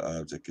as the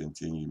object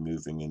continued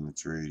moving in the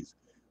trees.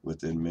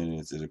 Within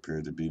minutes, it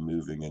appeared to be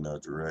moving in our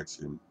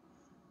direction.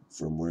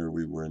 From where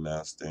we were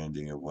now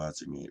standing and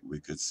watching it, we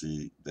could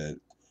see that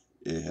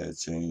it had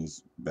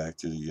changed back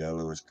to the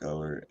yellowish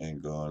color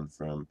and gone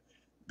from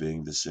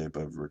being the shape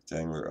of a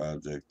rectangular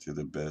object to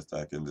the best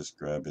I can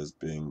describe as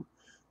being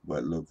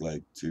what looked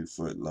like 2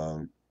 foot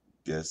long,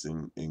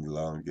 guessing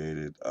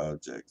elongated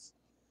objects.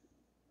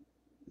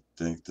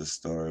 Think the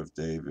Star of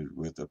David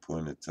with a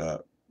pointed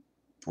top,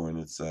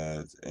 pointed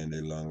sides, and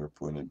a longer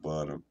pointed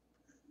bottom,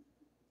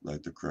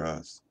 like the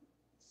cross.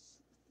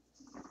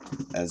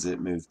 As it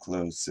moved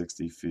close,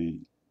 60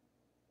 feet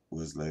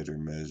was later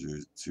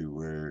measured to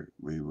where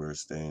we were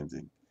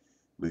standing.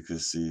 We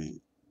could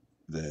see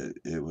that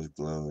it was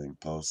glowing,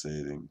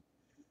 pulsating.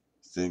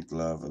 Think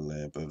lava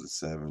lamp of the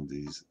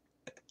 70s,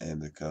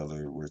 and the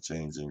color were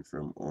changing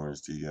from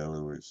orange to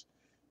yellowish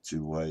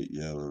to white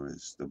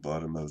yellowish. The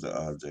bottom of the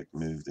object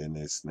moved in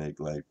a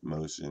snake-like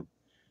motion.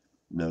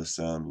 No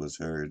sound was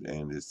heard,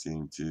 and it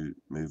seemed to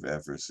move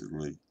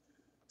effortlessly,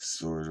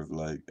 sort of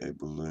like a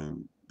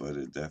balloon, but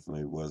it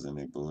definitely wasn't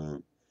a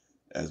balloon.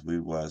 As we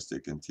watched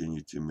it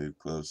continue to move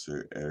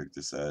closer, Eric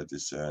decided to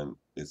shine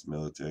its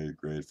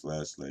military-grade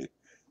flashlight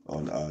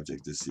on the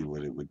object to see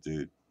what it would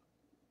do.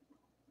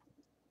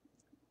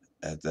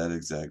 At that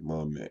exact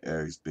moment,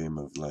 Eric's beam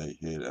of light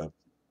lit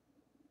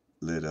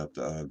up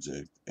the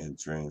object, and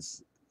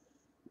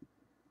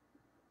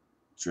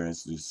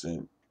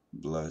translucent,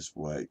 blush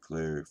white,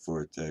 clear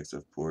vortex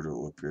of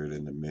portal appeared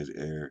in the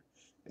mid-air.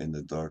 In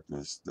the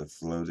darkness, the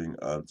floating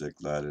object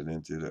glided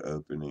into the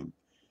opening,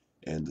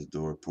 and the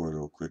door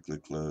portal quickly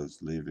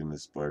closed, leaving the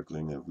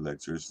sparkling of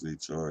electricity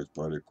charged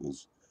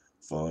particles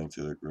falling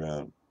to the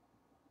ground.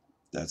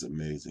 That's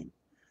amazing.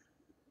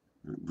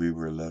 We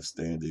were left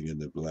standing in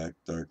the black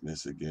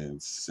darkness again,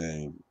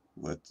 saying,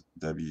 "What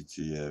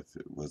WTF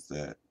was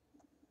that?"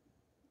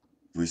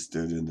 We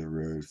stood in the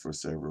road for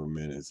several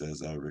minutes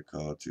as I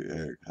recalled to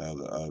Eric how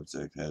the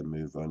object had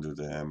moved under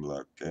the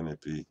hemlock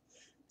canopy,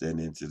 then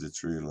into the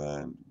tree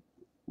line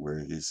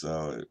where he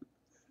saw it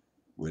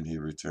when he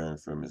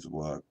returned from his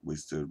walk. We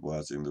stood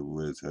watching the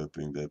woods,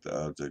 hoping that the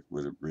object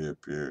would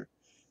reappear.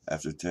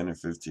 After 10 or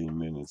 15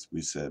 minutes,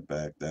 we sat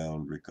back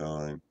down,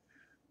 recalling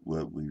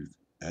what we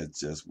had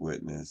just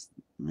witnessed.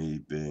 Me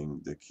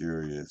being the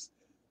curious,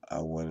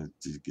 I wanted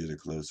to get a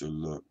closer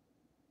look.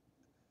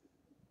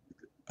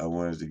 I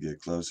wanted to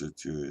get closer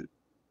to it.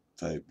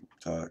 Type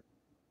talk.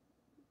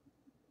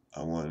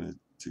 I wanted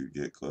to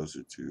get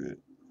closer to it.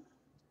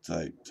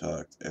 Type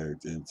talked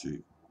Eric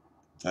into.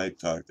 Type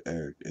talked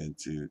Eric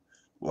into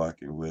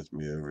walking with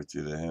me over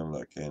to the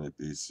hemlock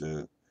canopy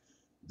so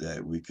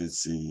that we could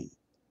see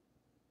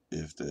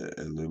if the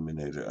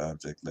illuminated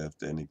object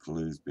left any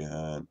clues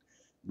behind.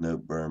 No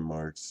burn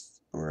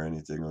marks or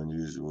anything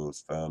unusual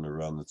was found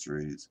around the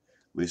trees.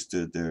 We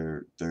stood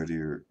there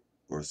 30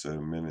 or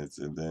so minutes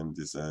and then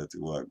decided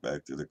to walk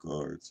back to the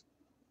cars.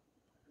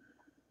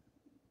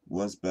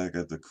 Once back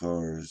at the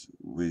cars,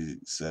 we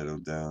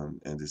settled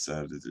down and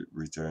decided to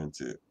return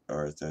to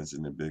our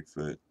attention to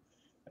Bigfoot.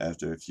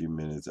 After a few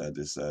minutes, I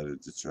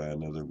decided to try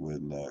another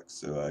wood knock,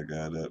 so I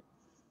got up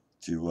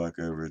to walk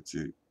over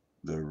to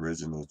the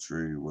original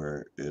tree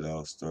where it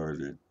all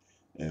started,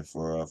 and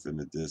far off in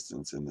the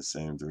distance, in the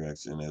same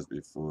direction as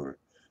before,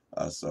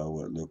 I saw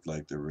what looked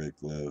like the red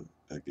glow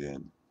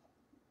again.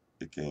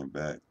 It came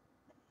back.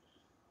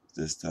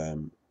 This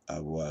time, I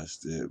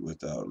watched it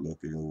without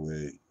looking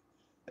away,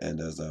 and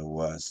as I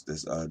watched,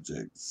 this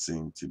object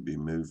seemed to be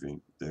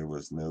moving. There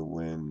was no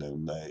wind, no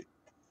night.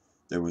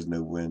 There was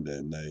no wind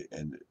at night,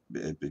 and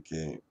it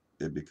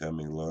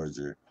becoming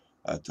larger.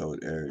 I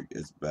told Eric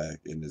it's back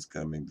and it's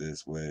coming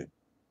this way.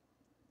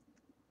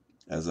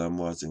 As I'm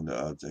watching the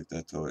object,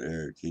 I told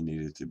Eric he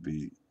needed to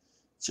be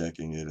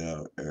checking it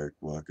out. Eric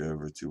walked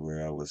over to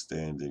where I was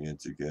standing, and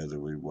together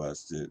we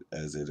watched it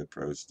as it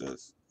approached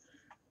us.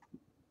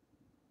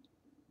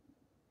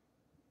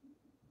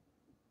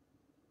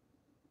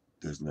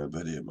 There's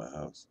nobody at my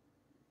house,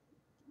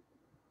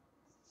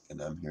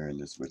 and I'm hearing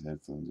this with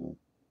headphones on.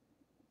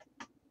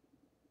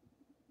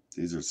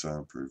 These are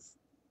soundproof,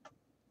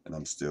 and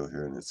I'm still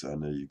hearing it, so I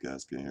know you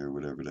guys can hear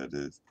whatever that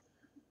is.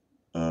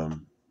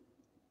 Um,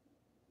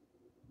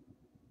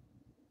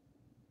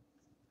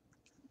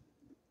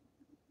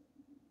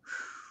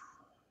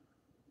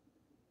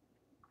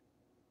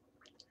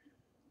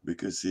 we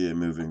could see it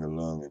moving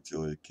along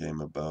until it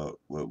came about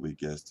what we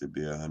guessed to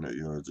be 100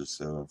 yards or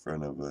so in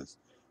front of us.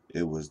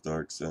 It was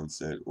dark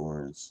sunset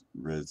orange,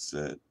 red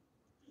set,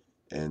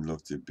 and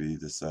looked to be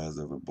the size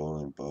of a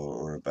bowling ball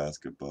or a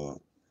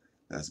basketball.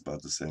 That's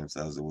about the same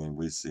size as the one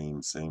we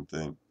seen, same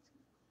thing.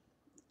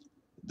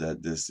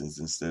 That distance,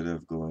 instead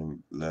of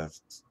going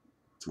left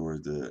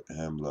toward the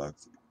hemlock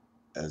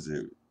as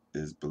it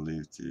is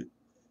believed to,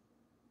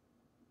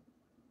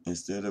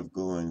 instead of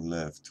going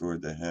left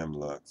toward the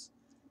hemlocks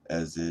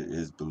as it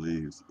is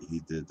believed he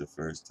did the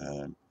first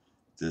time,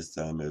 this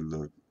time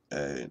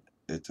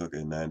it took a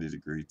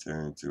 90-degree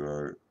turn to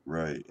our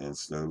right and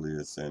slowly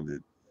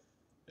ascended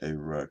a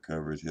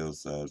rock-covered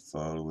hillside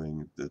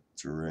following the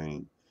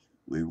terrain.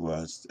 We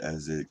watched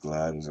as it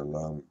glided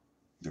along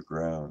the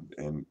ground,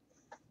 and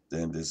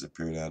then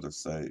disappeared out of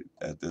sight.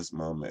 At this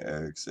moment,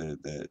 Eric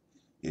said that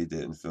he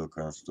didn't feel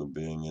comfortable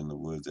being in the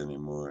woods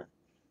anymore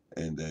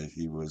and that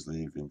he was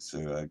leaving,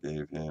 so I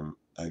gave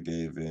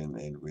in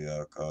and we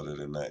all called it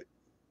a night.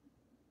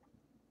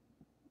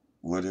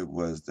 What it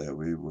was that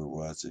we were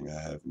watching,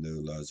 I have no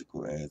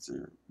logical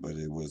answer, but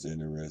it was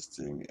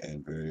interesting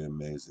and very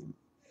amazing.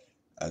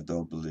 I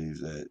don't believe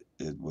that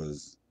it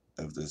was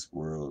of this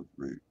world.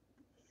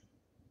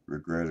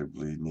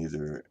 Regrettably,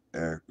 neither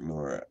Eric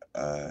nor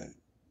I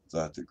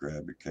thought to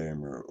grab a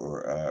camera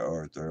or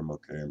a thermal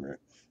camera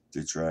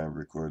to try and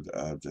record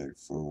the object.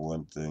 For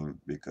one thing,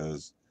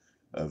 because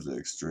of the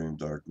extreme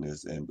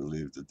darkness and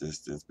believe the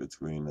distance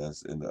between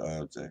us and the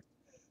object,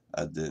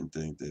 I didn't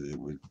think that it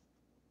would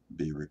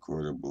be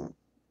recordable.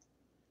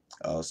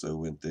 Also,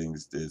 when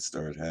things did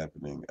start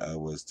happening, I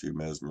was too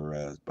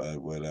mesmerized by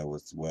what I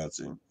was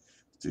watching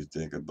to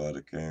think about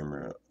a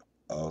camera.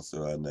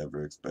 Also, I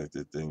never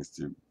expected things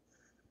to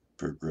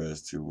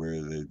progress to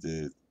where they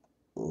did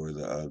or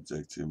the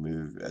object to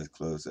move as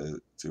close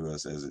to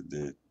us as it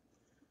did.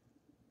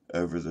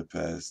 Over the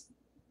past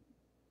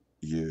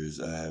years,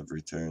 I have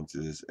returned to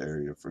this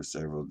area for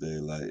several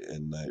daylight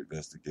and night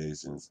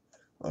investigations.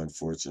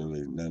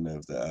 Unfortunately, none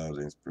of the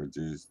outings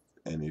produced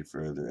any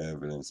further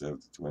evidence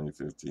of the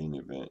 2015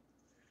 event.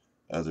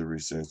 Other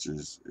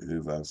researchers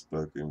who I've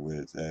spoken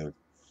with have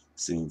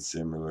seen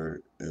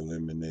similar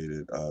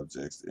illuminated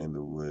objects in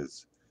the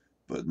woods,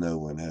 but no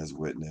one has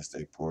witnessed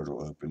a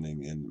portal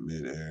opening in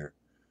midair.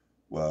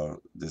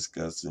 While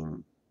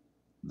discussing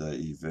the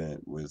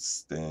event with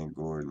Stan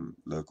Gordon,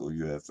 local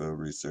UFO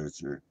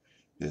researcher,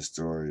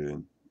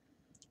 historian,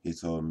 he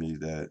told me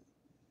that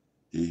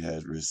he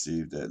had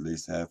received at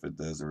least half a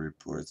dozen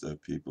reports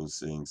of people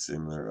seeing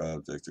similar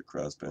objects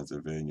across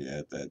Pennsylvania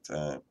at that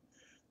time.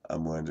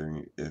 I'm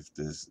wondering if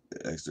this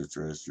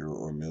extraterrestrial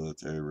or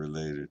military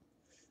related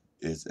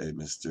is a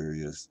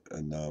mysterious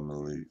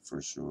anomaly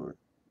for sure.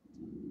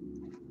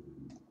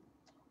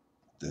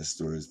 That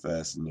story is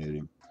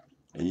fascinating.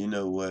 And you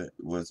know what?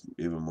 What's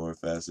even more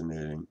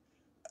fascinating?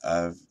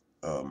 I've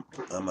I'm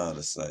out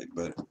of sight,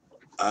 but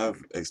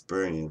I've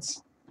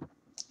experienced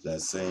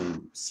that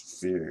same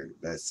sphere,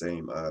 that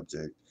same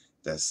object,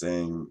 that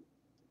same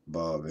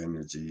ball of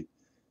energy.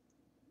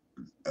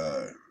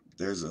 Uh,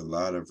 there's a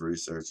lot of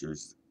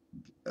researchers,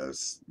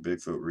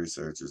 Bigfoot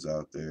researchers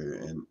out there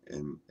in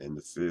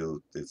the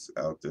field that's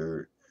out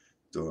there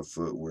doing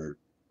footwork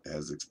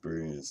has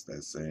experienced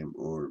that same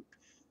orb.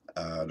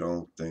 I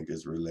don't think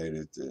it's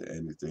related to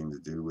anything to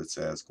do with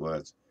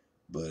Sasquatch,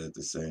 but at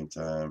the same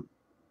time,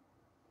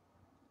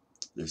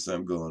 there's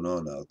something going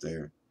on out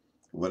there.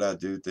 What I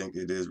do think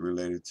it is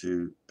related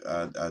to,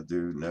 I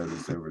do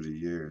notice over the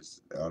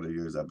years, all the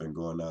years I've been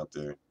going out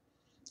there,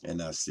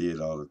 and I see it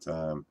all the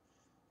time.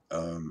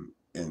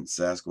 In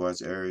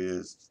Sasquatch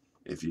areas,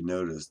 if you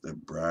notice the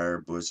briar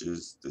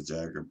bushes, the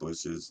jagger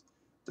bushes,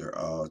 they're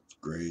all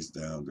grazed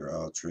down, they're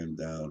all trimmed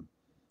down,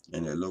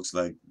 and it looks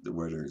like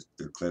where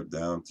they're clipped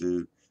down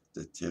to,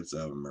 the tips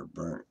of them are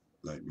burnt,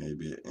 like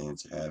maybe an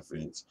inch, half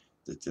inch.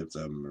 The tips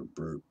of them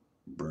are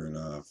burnt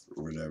off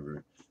or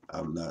whatever.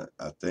 I'm not.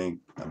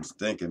 I'm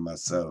thinking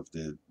myself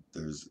that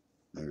there's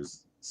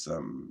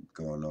something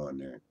going on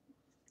there.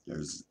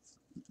 There's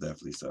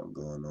definitely something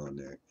going on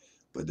there.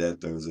 But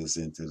that throws us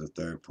into the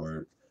third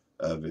part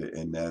of it,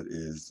 and that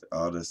is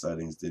all the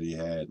sightings that he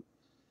had.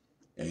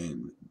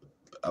 And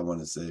I want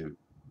to say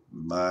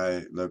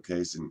my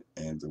location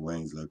and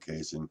Dwayne's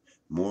location,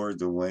 more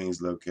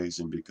Dwayne's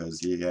location because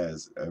he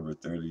has over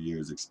 30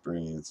 years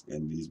experience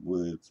in these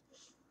woods,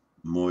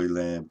 Moy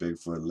land,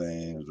 Bigfoot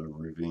land, the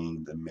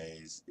ravine, the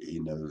maze. He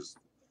knows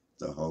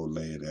the whole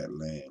lay of that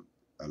land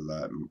a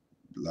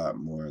lot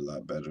more, a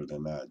lot better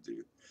than I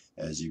do,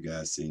 as you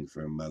guys seen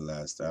from my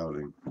last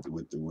outing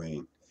with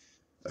Dwayne.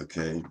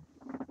 Okay,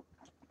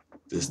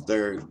 this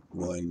third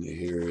one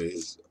here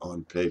is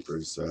on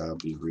paper, so I'll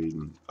be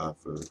reading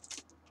off of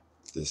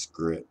the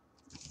script.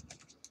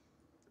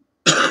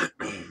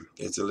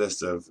 It's a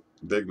list of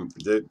big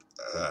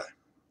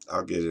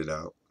I'll get it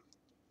out.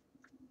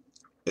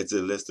 It's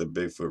a list of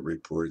Bigfoot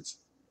reports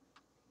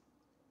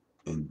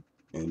in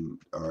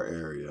our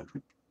area.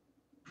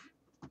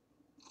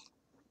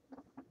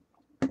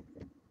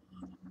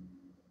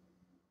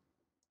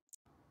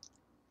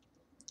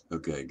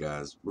 Okay,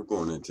 guys, we're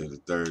going into the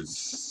third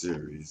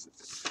series,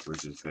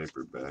 which is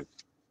paperback.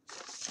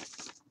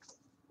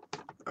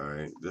 All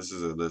right, this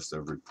is a list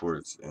of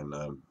reports in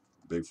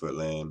Bigfoot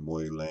land,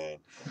 Moy land,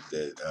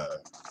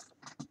 that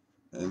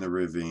in the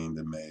ravine,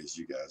 the maze.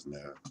 You guys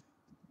know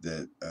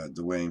that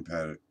Dwayne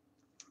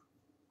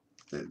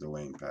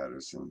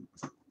Patterson.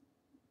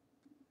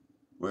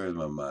 Where's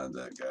my mind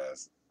at,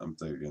 guys? I'm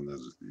thinking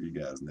that you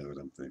guys know what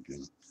I'm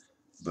thinking.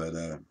 But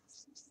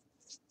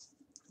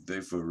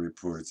Bigfoot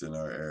reports in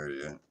our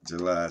area,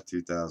 July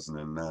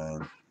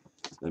 2009.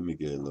 Let me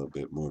get a little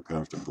bit more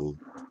comfortable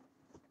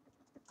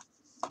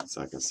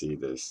so I can see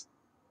this.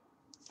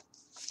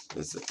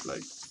 It's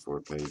like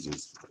 4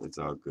 pages. It's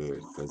all good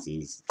because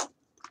these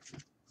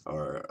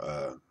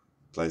are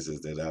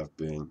places that I've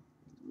been.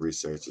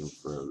 researching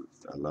for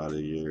a lot of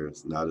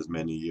years. Not as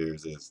many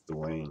years as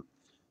Dwayne,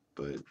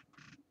 but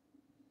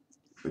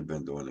we've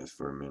been doing this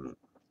for a minute.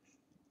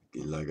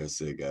 And like I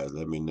said, guys,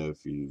 let me know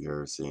if you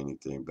heard see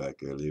anything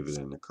back here. Leave it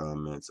in the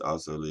comments.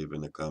 Also, leave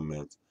in the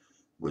comments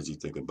what you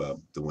think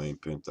about Dwayne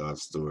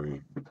Pintoff's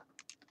story,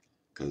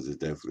 because it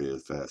definitely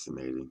is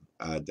fascinating.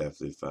 I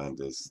definitely find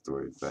this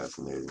story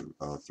fascinating,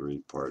 all three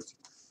parts.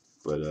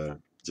 But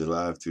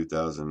July of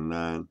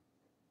 2009,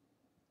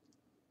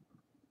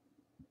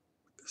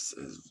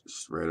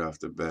 right off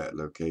the bat,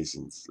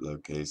 location.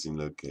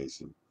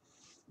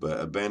 But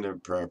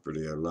abandoned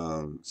property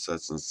along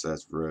such and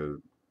such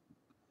road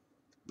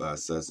by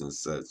such and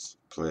such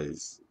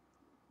place.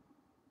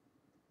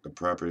 The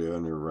property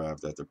owner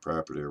arrived at the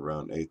property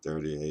around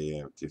 8:30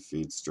 a.m. to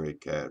feed stray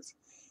cats.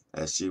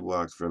 As she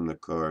walked from the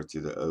car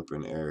to the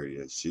open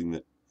area, she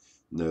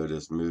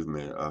noticed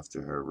movement off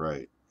to her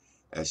right.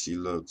 As she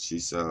looked, she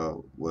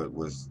saw what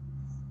was.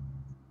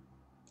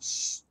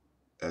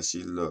 As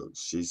she looked,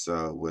 she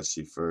saw what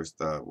she first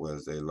thought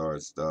was a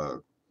large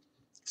dog.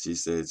 She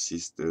said she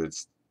stood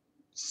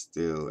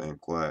still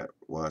and quiet,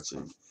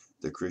 watching.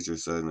 The creature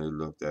suddenly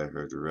looked at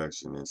her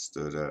direction and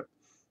stood up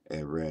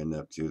and ran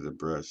up to the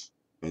brush,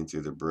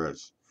 into the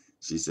brush.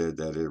 She said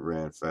that it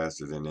ran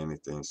faster than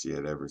anything she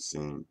had ever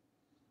seen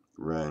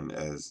run.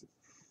 As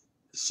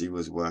she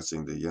was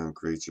watching the young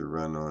creature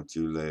run on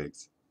two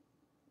legs,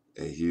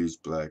 a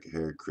huge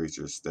black-haired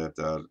creature stepped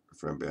out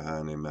from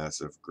behind a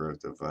massive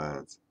growth of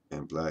vines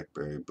and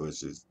blackberry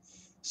bushes.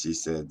 She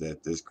said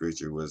that this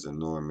creature was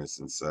enormous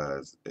in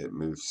size. It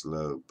moved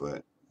slow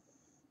but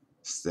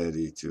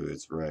steady to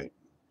its right.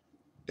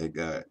 It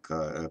got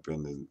caught up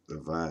in the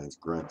vines,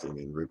 grunting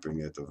and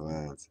ripping at the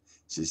vines.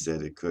 She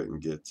said it couldn't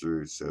get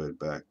through, so it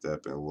backed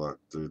up and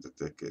walked through the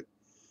thicket,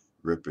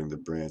 ripping the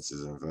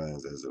branches and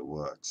vines as it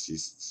walked.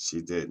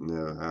 She didn't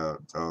know how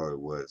tall it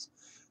was,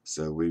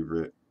 so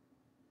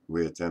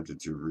we attempted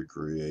to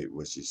recreate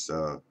what she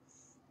saw.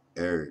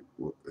 Eric,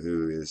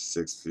 who is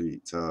 6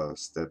 feet tall,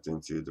 stepped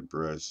into the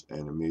brush,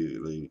 and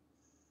immediately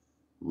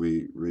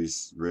we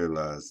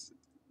realized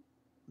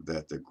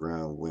that the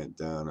ground went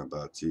down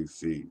about 2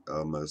 feet,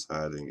 almost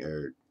hiding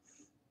Eric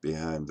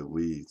behind the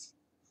weeds.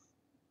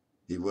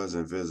 He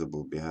wasn't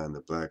visible behind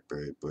the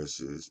blackberry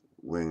bushes.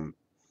 When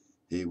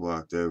he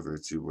walked over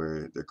to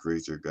where the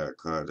creature got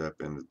caught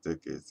up in the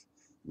thickets,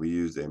 we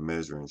used a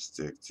measuring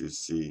stick to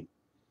see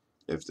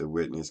if the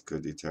witness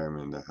could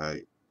determine the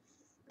height.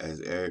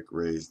 As Eric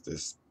raised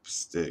the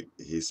stick,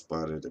 he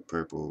spotted a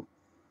purple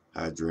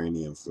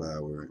hydrangea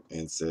flower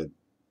and said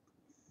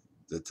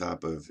the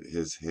top of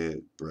his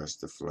head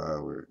brushed the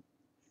flower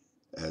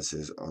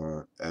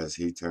as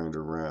he turned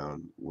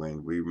around.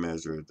 When we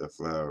measured, the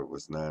flower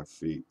was 9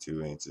 feet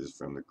 2 inches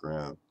from the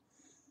ground.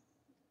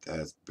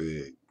 That's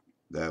big.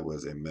 That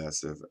was a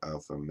massive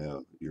alpha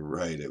male. You're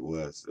right, it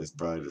was. It's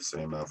probably the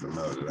same alpha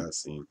male that I've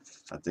seen.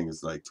 I think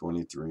it's like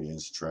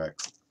 23-inch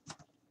tracks.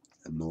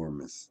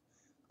 Enormous.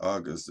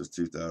 August of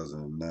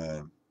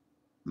 2009,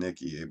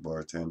 Nikki, a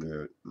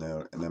bartender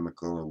now in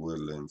Nemacola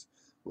Woodlands,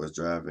 was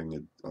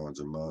driving on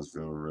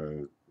Jamalsville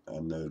Road. I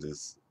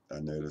noticed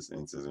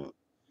incident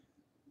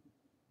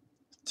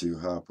to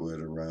Hopwood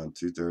around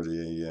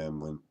 2:30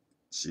 a.m. when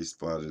she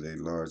spotted a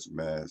large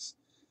mass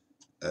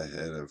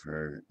ahead of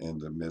her in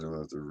the middle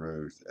of the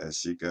road. As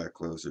she got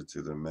closer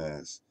to the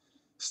mass,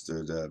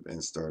 stood up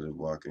and started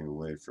walking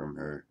away from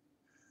her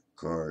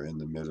car in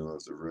the middle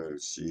of the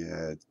road. She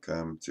had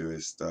come to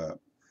a stop.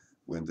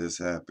 When this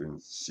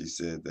happened, she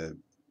said that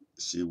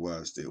she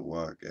watched it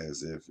walk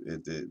as if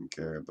it didn't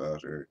care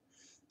about her.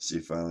 She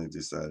finally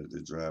decided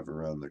to drive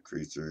around the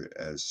creature.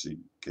 As she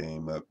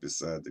came up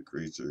beside the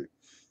creature,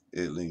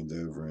 it leaned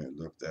over and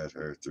looked at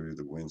her through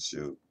the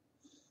windshield.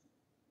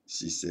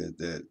 She said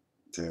that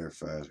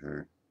terrified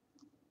her.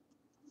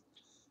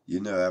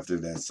 After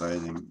that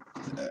sighting,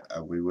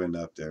 we went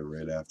up there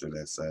right after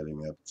that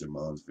sighting up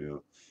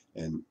Jamonsville,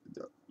 and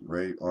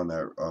right on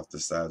that off the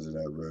side of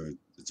that road,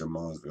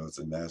 Jamonsville, it's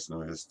a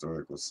national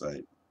historical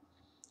site,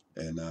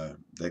 and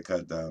they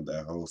cut down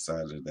that whole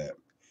side of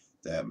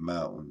that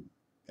mountain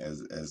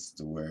as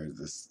to where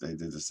this they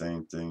did the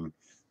same thing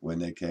when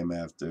they came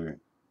after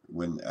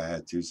when I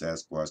had two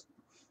Sasquatch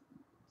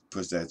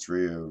push that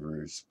tree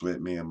over,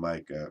 split me and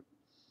Mike up,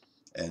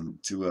 and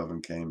two of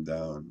them came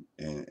down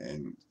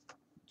and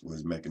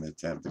was making an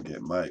attempt to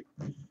get Mike.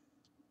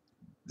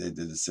 They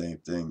did the same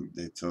thing.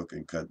 They took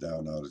and cut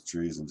down all the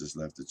trees and just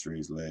left the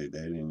trees lay.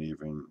 They didn't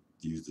even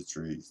use the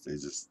trees. They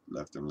just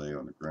left them lay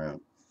on the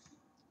ground.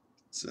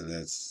 So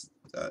that's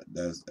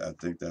I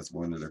think that's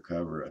one of the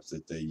cover-ups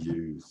that they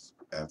use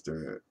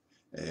after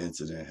an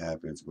incident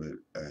happens with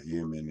a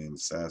human and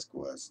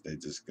Sasquatch. They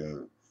just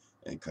go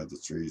and cut the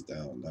trees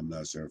down. I'm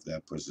not sure if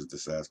that pushes the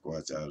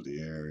Sasquatch out of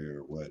the area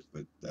or what,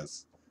 but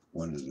that's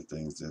one of the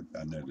things that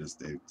I noticed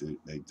they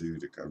do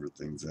to cover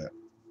things up.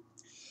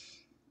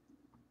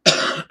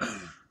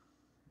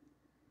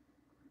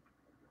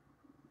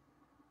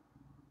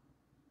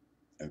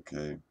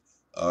 Okay,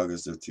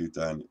 August of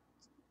 2000,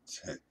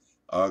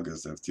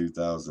 August of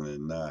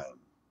 2009.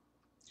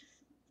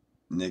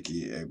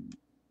 Nikki,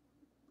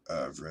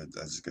 I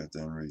just got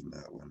done reading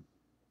that one.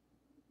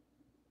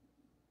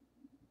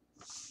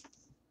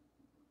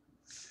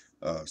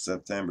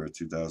 September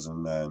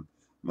 2009.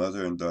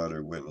 Mother and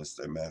daughter witnessed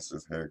a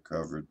massive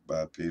hair-covered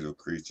bipedal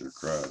creature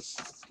cross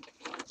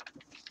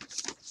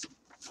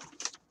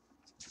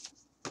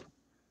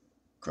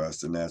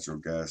the natural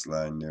gas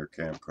line near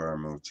Camp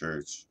Carmel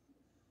Church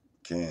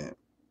Camp.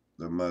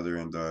 The mother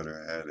and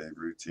daughter had a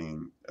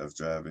routine of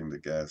driving the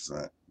gas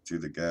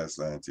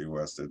line to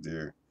watch the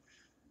deer.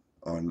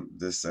 On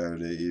this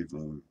Saturday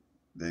evening,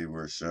 they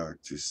were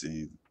shocked to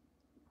see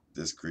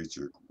this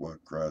creature walk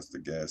across the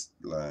gas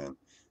line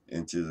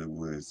into the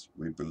woods.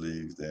 We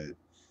believe that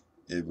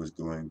it was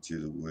going to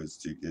the woods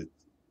to get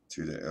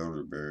to the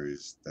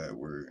elderberries that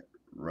were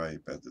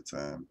ripe at the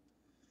time.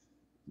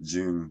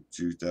 June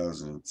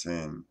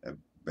 2010,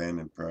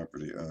 abandoned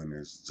property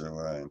owners,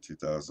 July in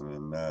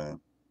 2009,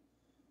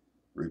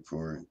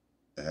 report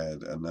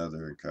had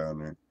another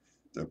encounter.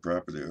 The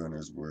property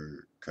owners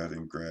were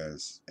cutting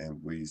grass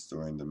and weeds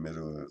during the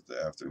middle of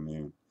the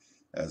afternoon.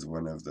 As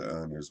one of the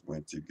owners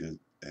went to get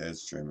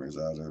hedge trimmers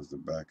out of the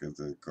back of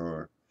the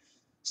car,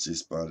 she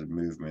spotted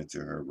movement to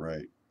her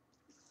right.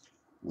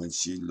 When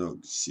she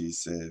looked, she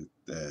said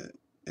that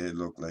it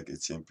looked like a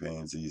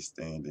chimpanzee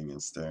standing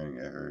and staring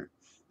at her.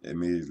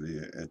 Immediately,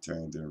 it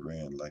turned and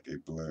ran like a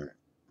blur.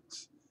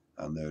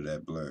 I know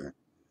that blur.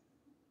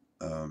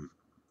 Um,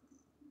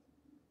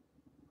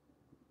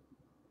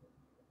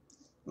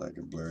 like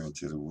a blur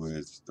into the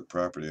woods. The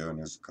property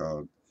owners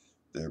called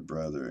their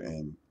brother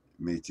and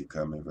me to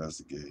come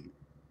investigate.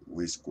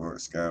 We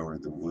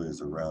scoured the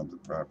woods around the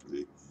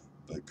property,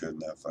 but could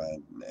not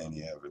find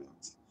any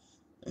evidence.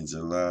 In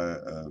July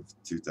of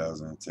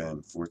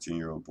 2010,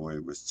 14-year-old boy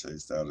was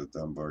chased out of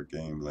Dunbar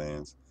game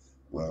lands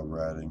while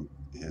riding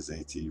his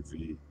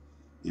ATV.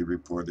 He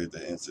reported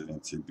the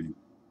incident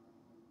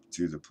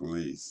to the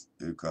police,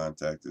 who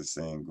contacted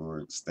Stan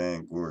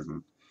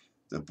Gordon.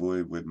 The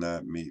boy would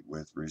not meet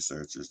with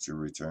researchers to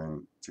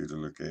return to the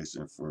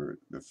location for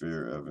the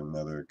fear of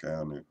another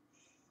encounter.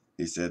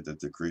 He said that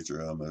the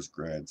creature almost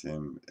grabbed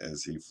him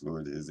as he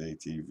floored his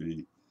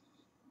ATV.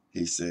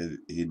 He said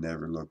he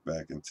never looked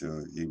back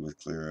until he was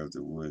clear of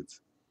the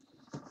woods.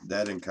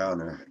 That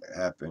encounter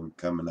happened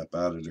coming up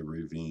out of the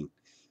ravine.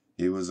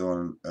 He was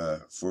on a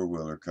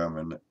four-wheeler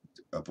coming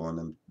up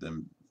on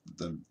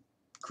the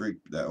creek,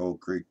 that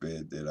old creek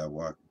bed that I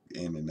walk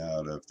in and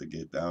out of to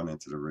get down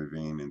into the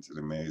ravine, into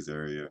the maze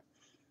area.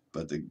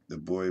 But the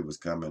boy was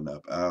coming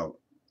up out,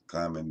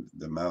 climbing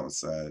the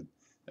mountainside.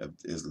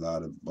 There's a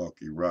lot of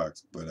bulky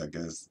rocks, but I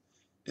guess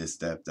it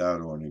stepped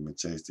out on him and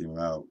chased him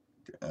out,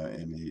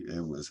 and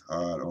it was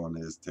hard on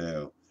his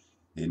tail.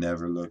 He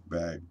never looked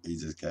back. He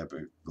just kept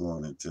it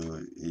going until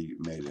he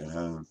made it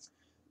home.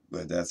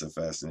 But that's a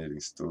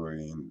fascinating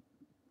story, and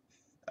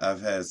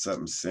I've had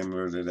something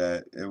similar to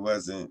that. It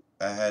wasn't.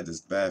 I had this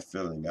bad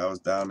feeling. I was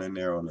down in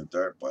there on a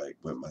dirt bike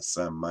with my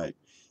son Mike,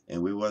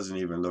 and we wasn't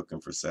even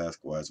looking for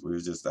Sasquatch. We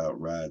was just out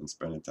riding,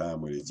 spending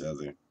time with each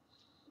other.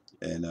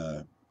 And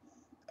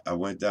I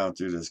went down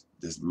through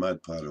this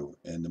mud puddle,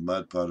 and the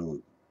mud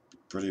puddle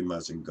pretty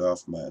much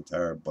engulfed my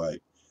entire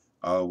bike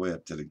all the way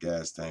up to the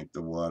gas tank.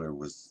 The water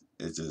was.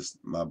 It just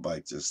my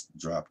bike just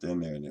dropped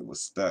in there, and it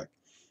was stuck.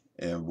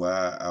 And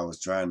while I was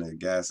trying to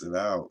gas it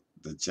out,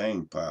 the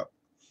chain popped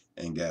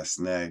and got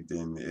snagged,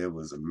 and it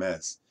was a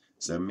mess.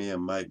 So me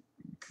and Mike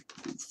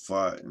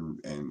fought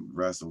and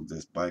wrestled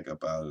this bike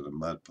up out of the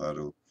mud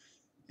puddle,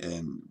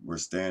 and we're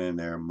standing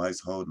there. Mike's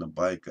holding the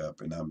bike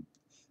up, and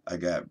I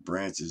got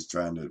branches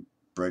trying to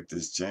break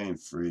this chain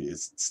free.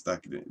 It's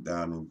stuck it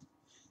down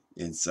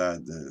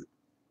inside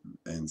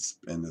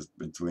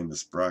between the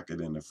sprocket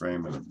and the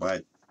frame of the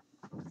bike,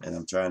 and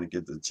I'm trying to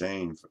get the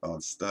chain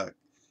unstuck,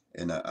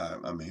 and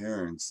I'm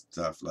hearing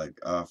stuff like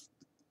off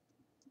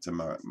to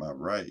my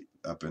right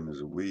up into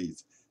the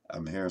weeds.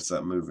 I'm hearing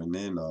something moving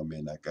in on me,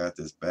 and I got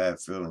this bad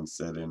feeling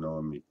set in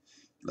on me,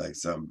 like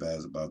something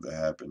bad's about to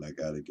happen. I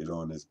got to get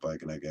on this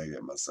bike, and I got to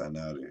get my son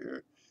out of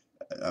here.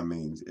 I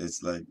mean,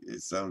 it's like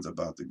something's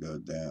about to go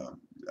down.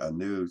 I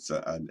knew,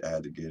 so I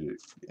had to get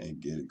it and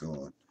get it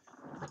going.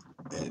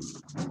 And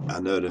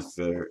I know the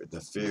fear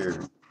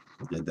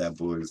that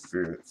boy was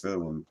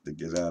feeling to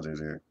get out of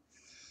there.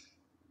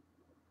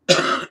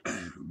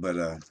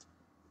 But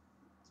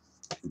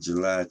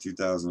July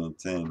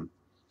 2010,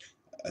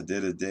 I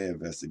did a day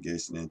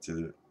investigation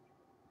into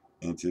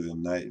the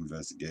night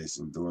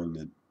investigation. During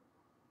the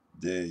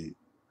day,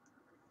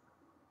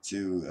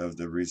 two of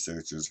the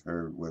researchers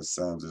heard what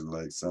sounded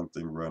like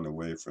something run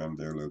away from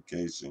their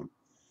location.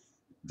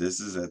 This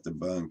is at the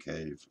Bone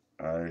Cave.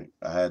 All right.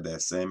 I had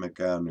that same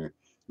encounter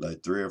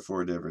like 3 or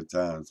 4 different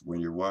times. When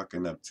you're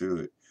walking up to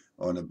it,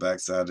 on the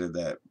backside of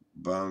the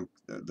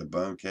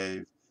Bone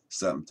Cave,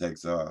 something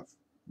takes off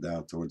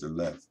down toward the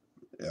left.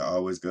 It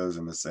always goes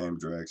in the same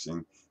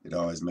direction. It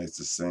always makes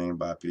the same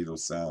bipedal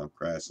sound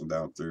crashing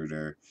down through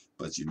there,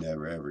 but you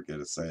never ever get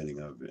a sighting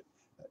of it.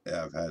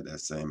 I've had that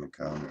same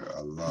encounter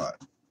a lot,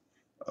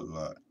 a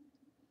lot.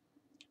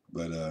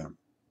 But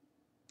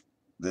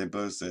they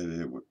both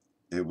said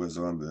it was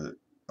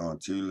on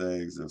two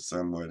legs of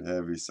somewhat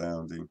heavy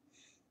sounding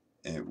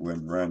and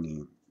when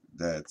running.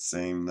 That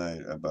same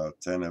night, about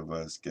 10 of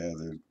us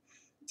gathered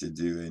to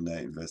do a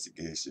night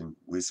investigation.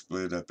 We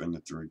split up into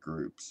three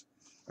groups.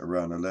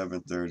 Around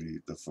 11:30,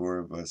 the four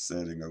of us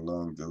sitting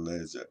along the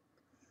ledge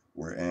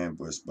were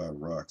ambushed by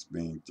rocks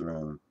being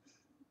thrown.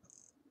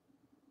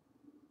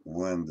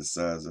 One the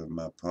size of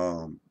my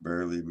palm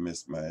barely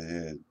missed my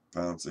head,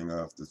 pouncing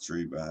off the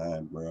tree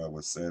behind where I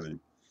was sitting.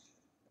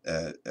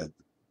 At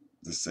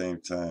the same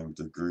time,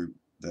 the group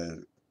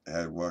that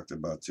had walked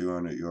about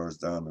 200 yards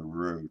down the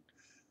road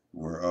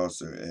were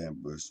also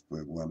ambushed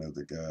with one of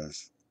the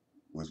guys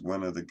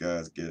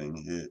getting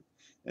hit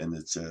in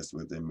the chest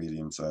with a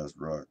medium-sized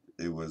rock.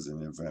 It was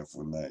an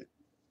eventful night.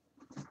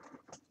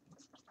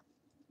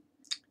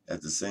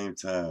 At the same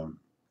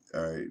time,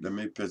 all right, let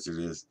me picture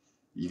this.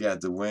 You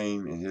got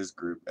Dwayne and his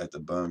group at the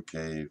bum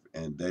cave,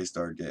 and they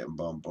start getting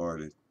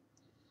bombarded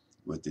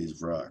with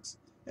these rocks.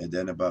 And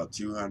then about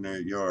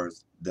 200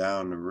 yards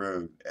down the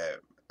road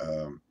at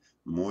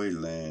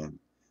Moyland,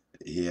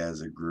 he has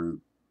a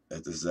group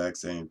at the exact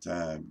same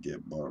time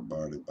get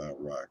bombarded by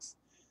rocks.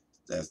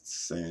 That's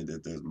saying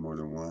that there's more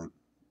than one.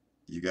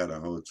 You got a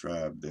whole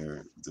tribe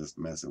there just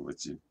messing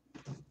with you.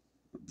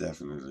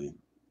 Definitely.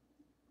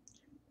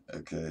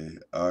 Okay,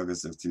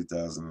 August of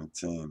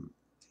 2010.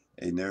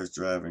 A nurse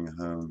driving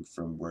home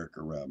from work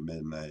around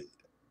midnight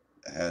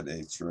had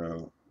a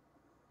trail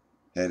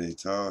had a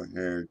tall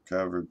haired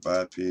covered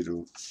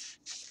bipedal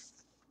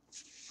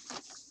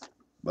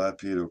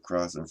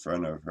cross in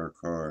front of her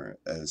car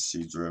as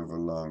she drove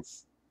along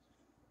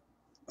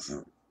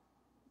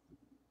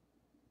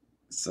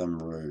some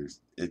road.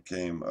 It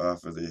came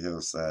off of the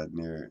hillside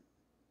near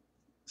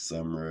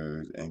some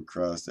road and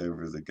crossed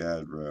over the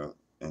guide rail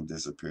and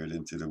disappeared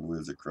into the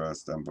woods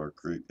across Dunbar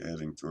Creek,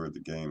 heading toward the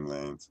game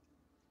lanes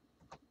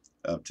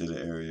up to the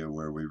area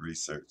where we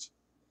researched.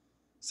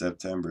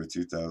 September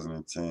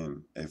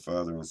 2010, a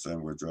father and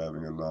son were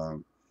driving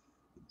along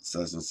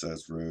such and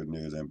such road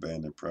near the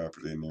abandoned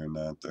property near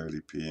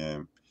 9:30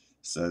 p.m.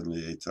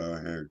 Suddenly, a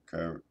tall-haired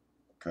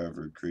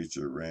covered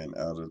creature ran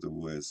out of the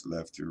woods,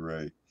 left to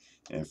right,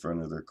 in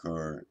front of their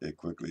car. It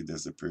quickly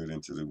disappeared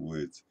into the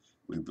woods.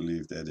 We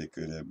believe that it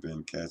could have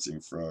been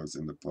catching frogs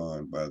in the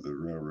pond by the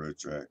railroad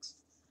tracks.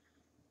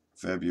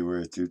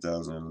 February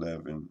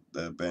 2011,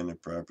 the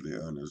abandoned property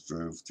owners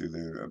drove to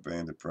their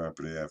abandoned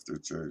property after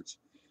church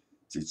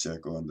to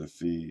check on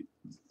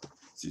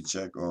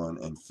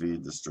and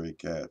feed the stray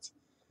cats.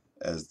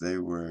 As they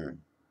were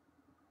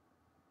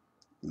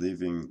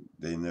leaving,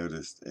 they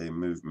noticed a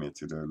movement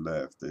to their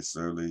left. They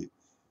slowed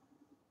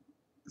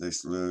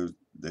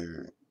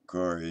their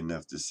car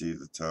enough to see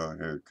the tall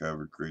hair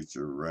covered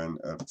creature run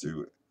up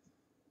to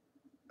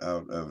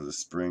out of the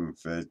spring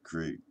fed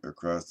creek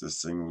across the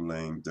single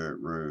lane dirt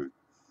road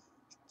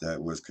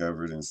that was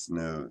covered in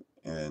snow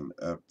and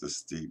up the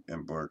steep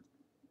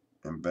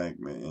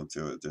embankment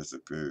until it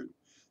disappeared.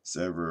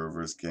 Several of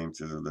us came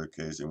to the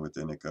location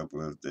within a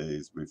couple of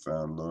days. We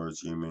found large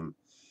human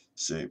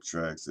shaped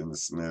tracks in the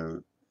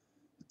snow.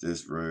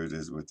 This road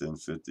is within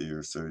 50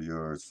 or so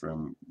yards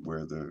from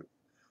where the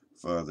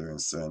father and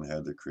son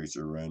had the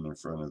creature run in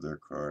front of their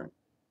car.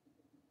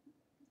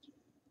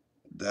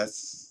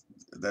 That's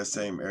that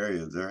same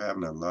area. They're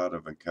having a lot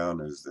of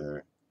encounters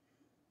there.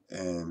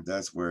 And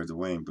that's where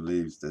Dwayne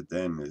believes the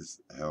den is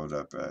held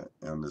up at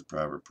on this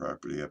private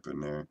property up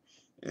in there.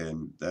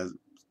 And that's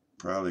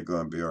probably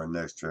going to be our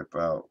next trip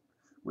out.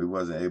 We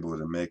wasn't able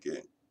to make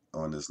it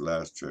on this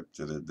last trip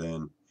to the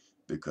den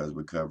because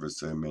we covered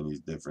so many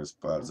different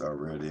spots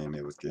already and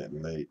it was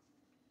getting late.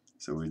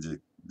 So we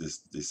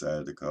just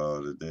decided to call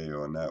it a day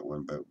on that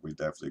one, but we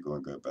definitely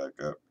going to go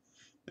back up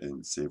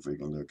and see if we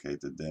can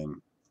locate the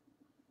den.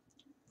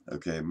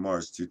 Okay,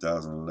 March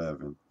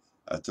 2011.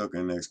 I took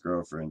an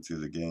ex-girlfriend to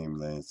the game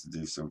lanes to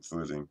do some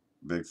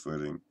big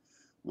footing.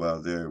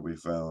 While there, we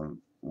found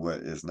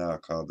what is now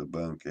called the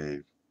Bone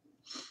Cave.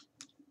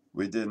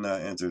 We did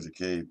not enter the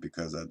cave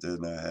because I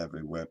did not have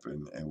a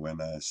weapon, and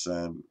when I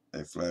shined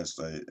a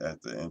flashlight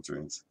at the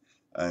entrance,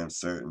 I am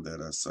certain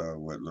that I saw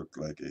what looked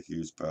like a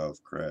huge pile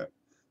of crap,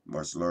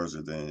 much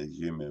larger than a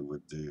human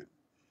would do.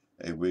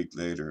 A week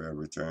later, I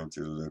returned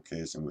to the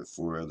location with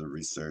four other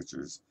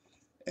researchers,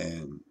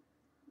 and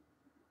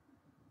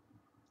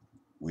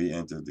we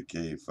entered the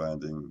cave,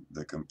 finding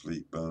the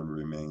complete bone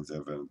remains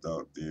of an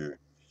adult deer.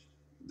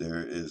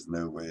 There is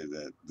no way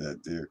that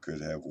that deer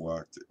could have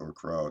walked or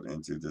crawled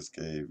into this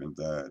cave and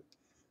died.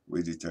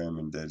 We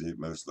determined that it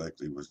most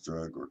likely was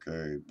drugged or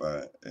carried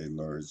by a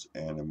large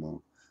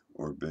animal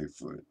or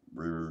Bigfoot.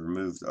 We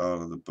removed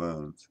all of the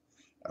bones.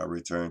 I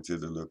returned to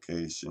the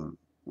location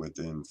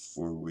within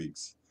 4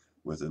 weeks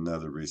with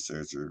another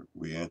researcher.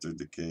 We entered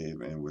the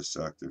cave and was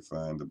shocked to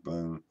find the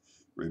bone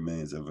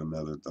remains of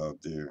another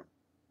adult deer.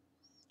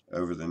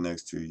 Over the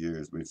next 2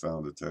 years, we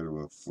found a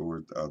total of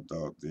four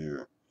adult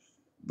deer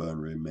bone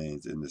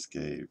remains in this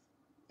cave.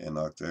 In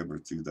October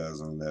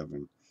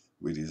 2011,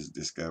 we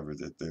discovered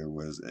that there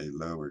was a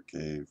lower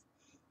cave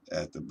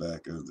at the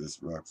back of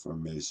this rock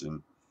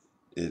formation,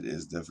 It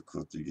is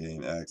difficult to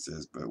gain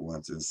access, but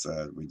once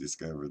inside, we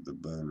discovered the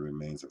bone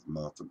remains of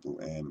multiple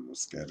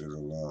animals scattered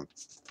along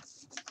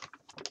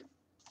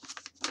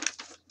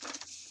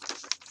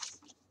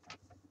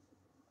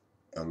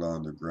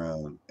the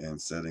ground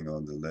and setting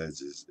on the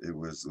ledges. It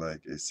was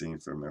like a scene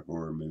from a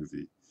horror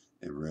movie.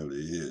 It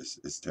really is.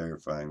 It's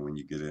terrifying when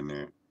you get in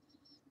there.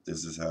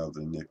 This is how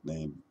the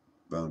nickname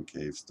Bone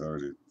Cave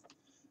started.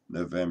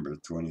 November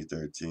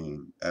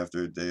 2013.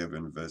 After a day of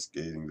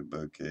investigating the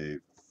Bone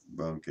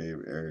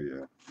Cave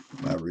area,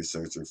 my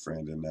researcher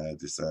friend and I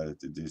decided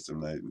to do some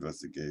night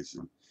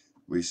investigation.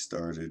 We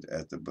started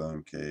at the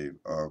Bone Cave,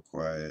 all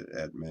quiet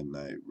at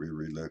midnight. We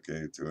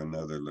relocated to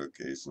another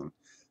location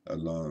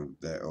along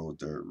that old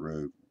dirt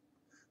road.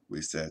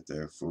 We sat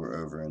there for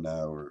over an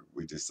hour.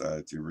 We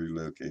decided to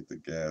relocate the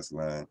gas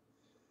line.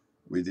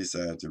 We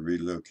decided to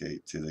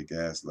relocate to the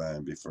gas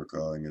line before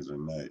calling it a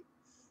night.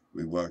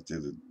 We walked to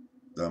the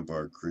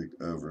Dunbar Creek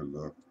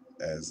overlook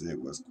as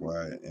it was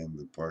quiet in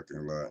the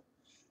parking lot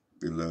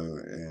below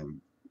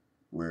and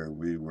where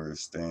we were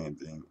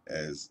standing.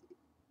 As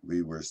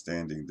we were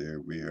standing there,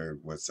 we heard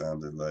what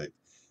sounded like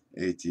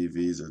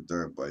ATVs or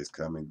dirt bikes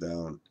coming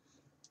down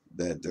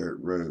that dirt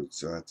road.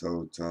 So I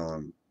told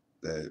Tom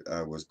that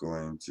I was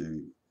going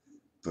to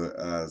put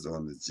eyes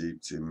on the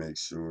Jeep to make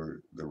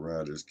sure the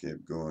riders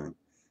kept going.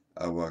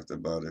 I walked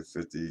about a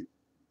 50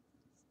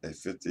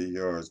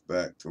 yards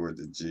back toward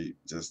the Jeep,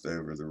 just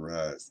over the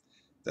rise.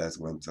 That's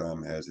when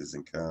Tom had his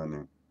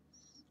encounter.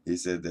 He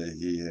said that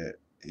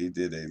he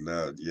did a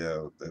loud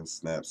yell, then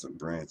snapped some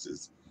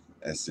branches.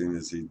 As soon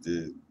as he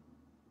did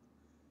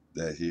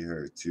that, he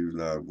heard two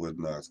loud wood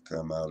knocks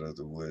come out of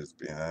the woods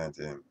behind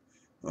him.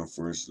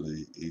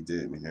 Unfortunately, he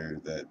didn't hear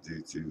that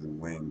due to the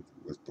wind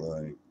was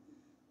blowing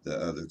the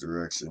other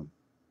direction.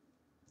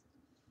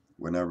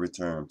 When I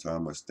returned,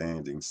 Tom was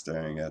standing,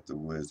 staring at the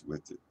woods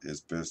with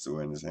his pistol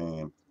in his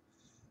hand.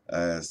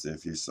 I asked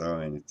if he saw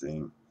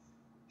anything,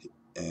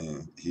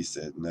 and he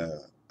said no.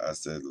 I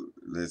said,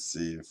 let's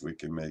see if we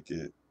can make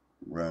it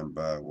run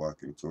by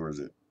walking towards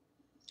it.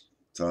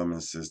 Tom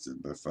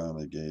insisted, but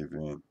finally gave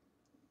in.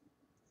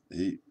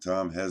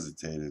 Tom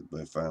hesitated,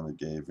 but finally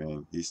gave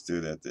in. He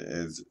stood at the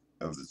edge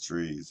of the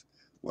trees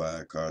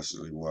while I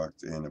cautiously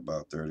walked in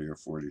about 30 or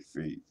 40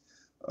 feet.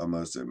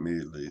 Almost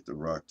immediately, the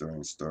rock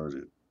throwing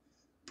started.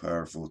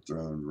 Powerful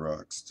thrown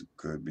rocks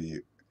could be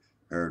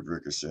heard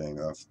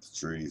ricocheting off the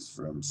trees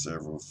from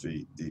several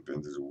feet deep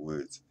into the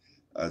woods.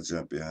 I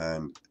jumped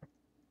behind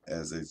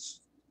as a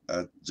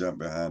I jumped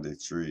behind a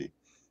tree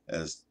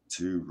as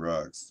two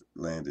rocks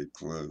landed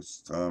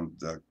close. Tom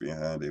ducked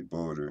behind a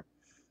boulder.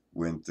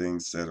 When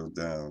things settled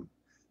down,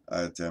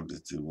 I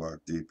attempted to walk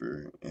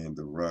deeper and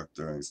the rock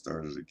throwing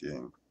started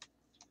again.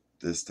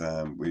 This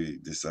time we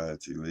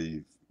decided to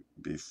leave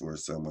before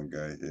someone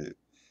got hit.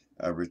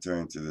 I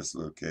returned to this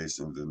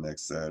location the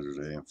next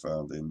Saturday and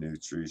found a new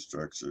tree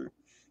structure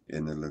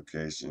in the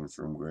location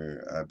from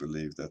where I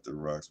believed that the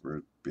rocks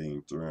were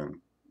being thrown.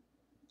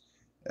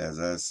 As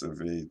I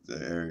surveyed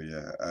the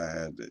area, I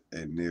had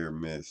a near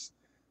miss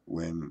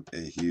when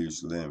a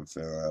huge limb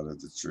fell out of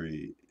the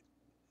tree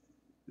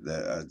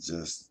that I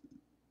just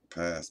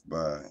passed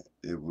by.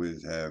 It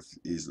would have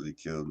easily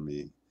killed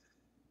me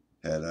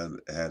had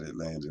it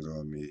landed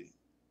on me.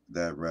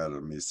 That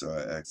rattled me, so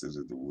I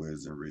exited the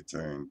woods and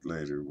returned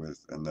later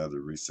with another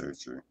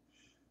researcher.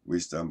 We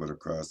stumbled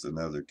across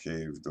another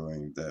cave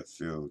during that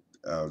field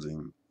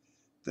outing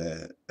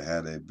that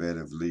had a bed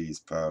of leaves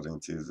piled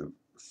into the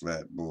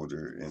flat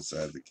boulder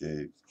inside the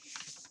cave.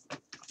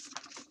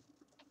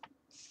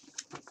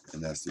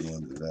 And that's the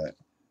end of that.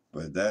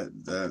 But that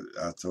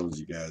I told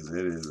you guys,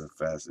 it is a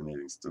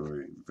fascinating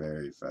story,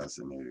 very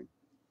fascinating.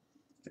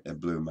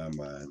 It blew my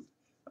mind,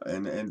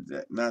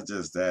 and not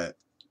just that.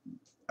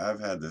 I've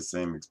had the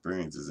same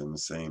experiences in the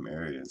same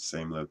area,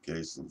 same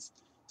locations.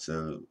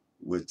 So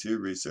with two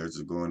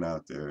researchers going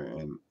out there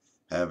and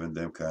having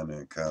them kind of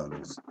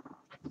encounters,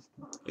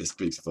 it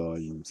speaks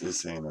volumes.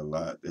 It's saying a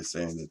lot. It's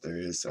saying that there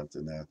is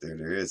something out there.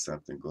 There is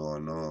something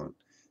going on,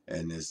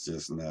 and it's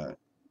just not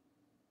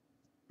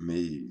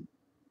me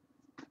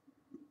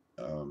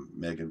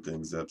making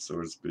things up,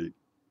 so to speak.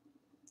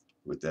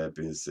 With that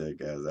being said,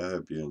 guys, I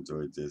hope you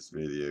enjoyed this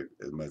video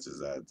as much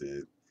as I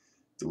did.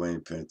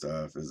 Dwayne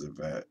Pintoff is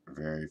a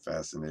very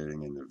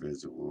fascinating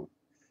individual.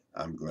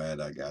 I'm glad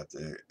I got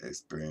to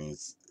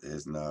experience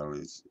his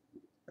knowledge,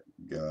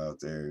 go out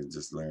there and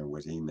just learn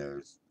what he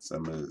knows,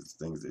 some of the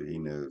things that he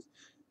knows,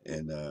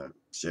 and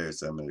share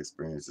some of the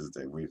experiences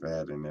that we've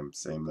had in them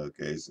same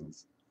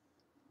locations.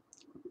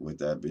 With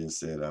that being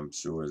said, I'm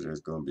sure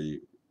there's going to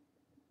be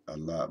a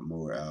lot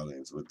more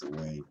outings with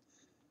Dwayne.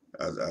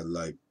 I'd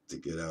like to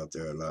get out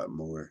there a lot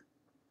more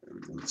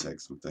and check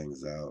some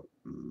things out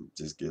and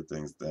just get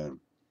things done.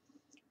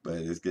 But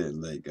it's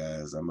getting late,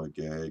 guys. I'm going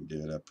to go ahead and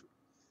get up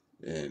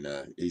and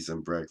eat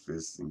some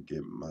breakfast and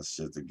get my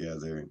shit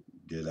together,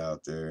 get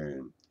out there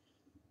and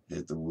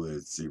hit the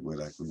woods, see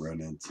what I can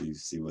run into,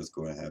 see what's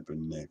going to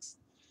happen next.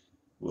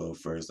 Well,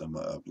 first I'm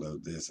going to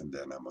upload this and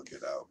then I'm going to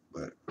get out.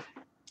 But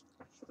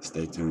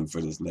Stay tuned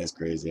for this next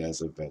crazy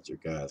ass adventure,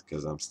 guys,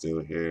 because I'm still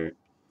here.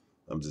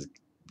 I'm just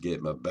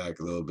getting my back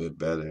a little bit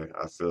better.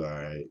 I feel all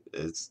right.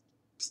 It's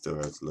still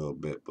hurts a little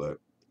bit, but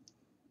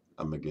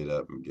I'm gonna get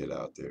up and get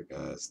out there,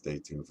 guys. Stay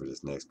tuned for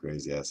this next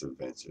crazy ass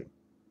adventure.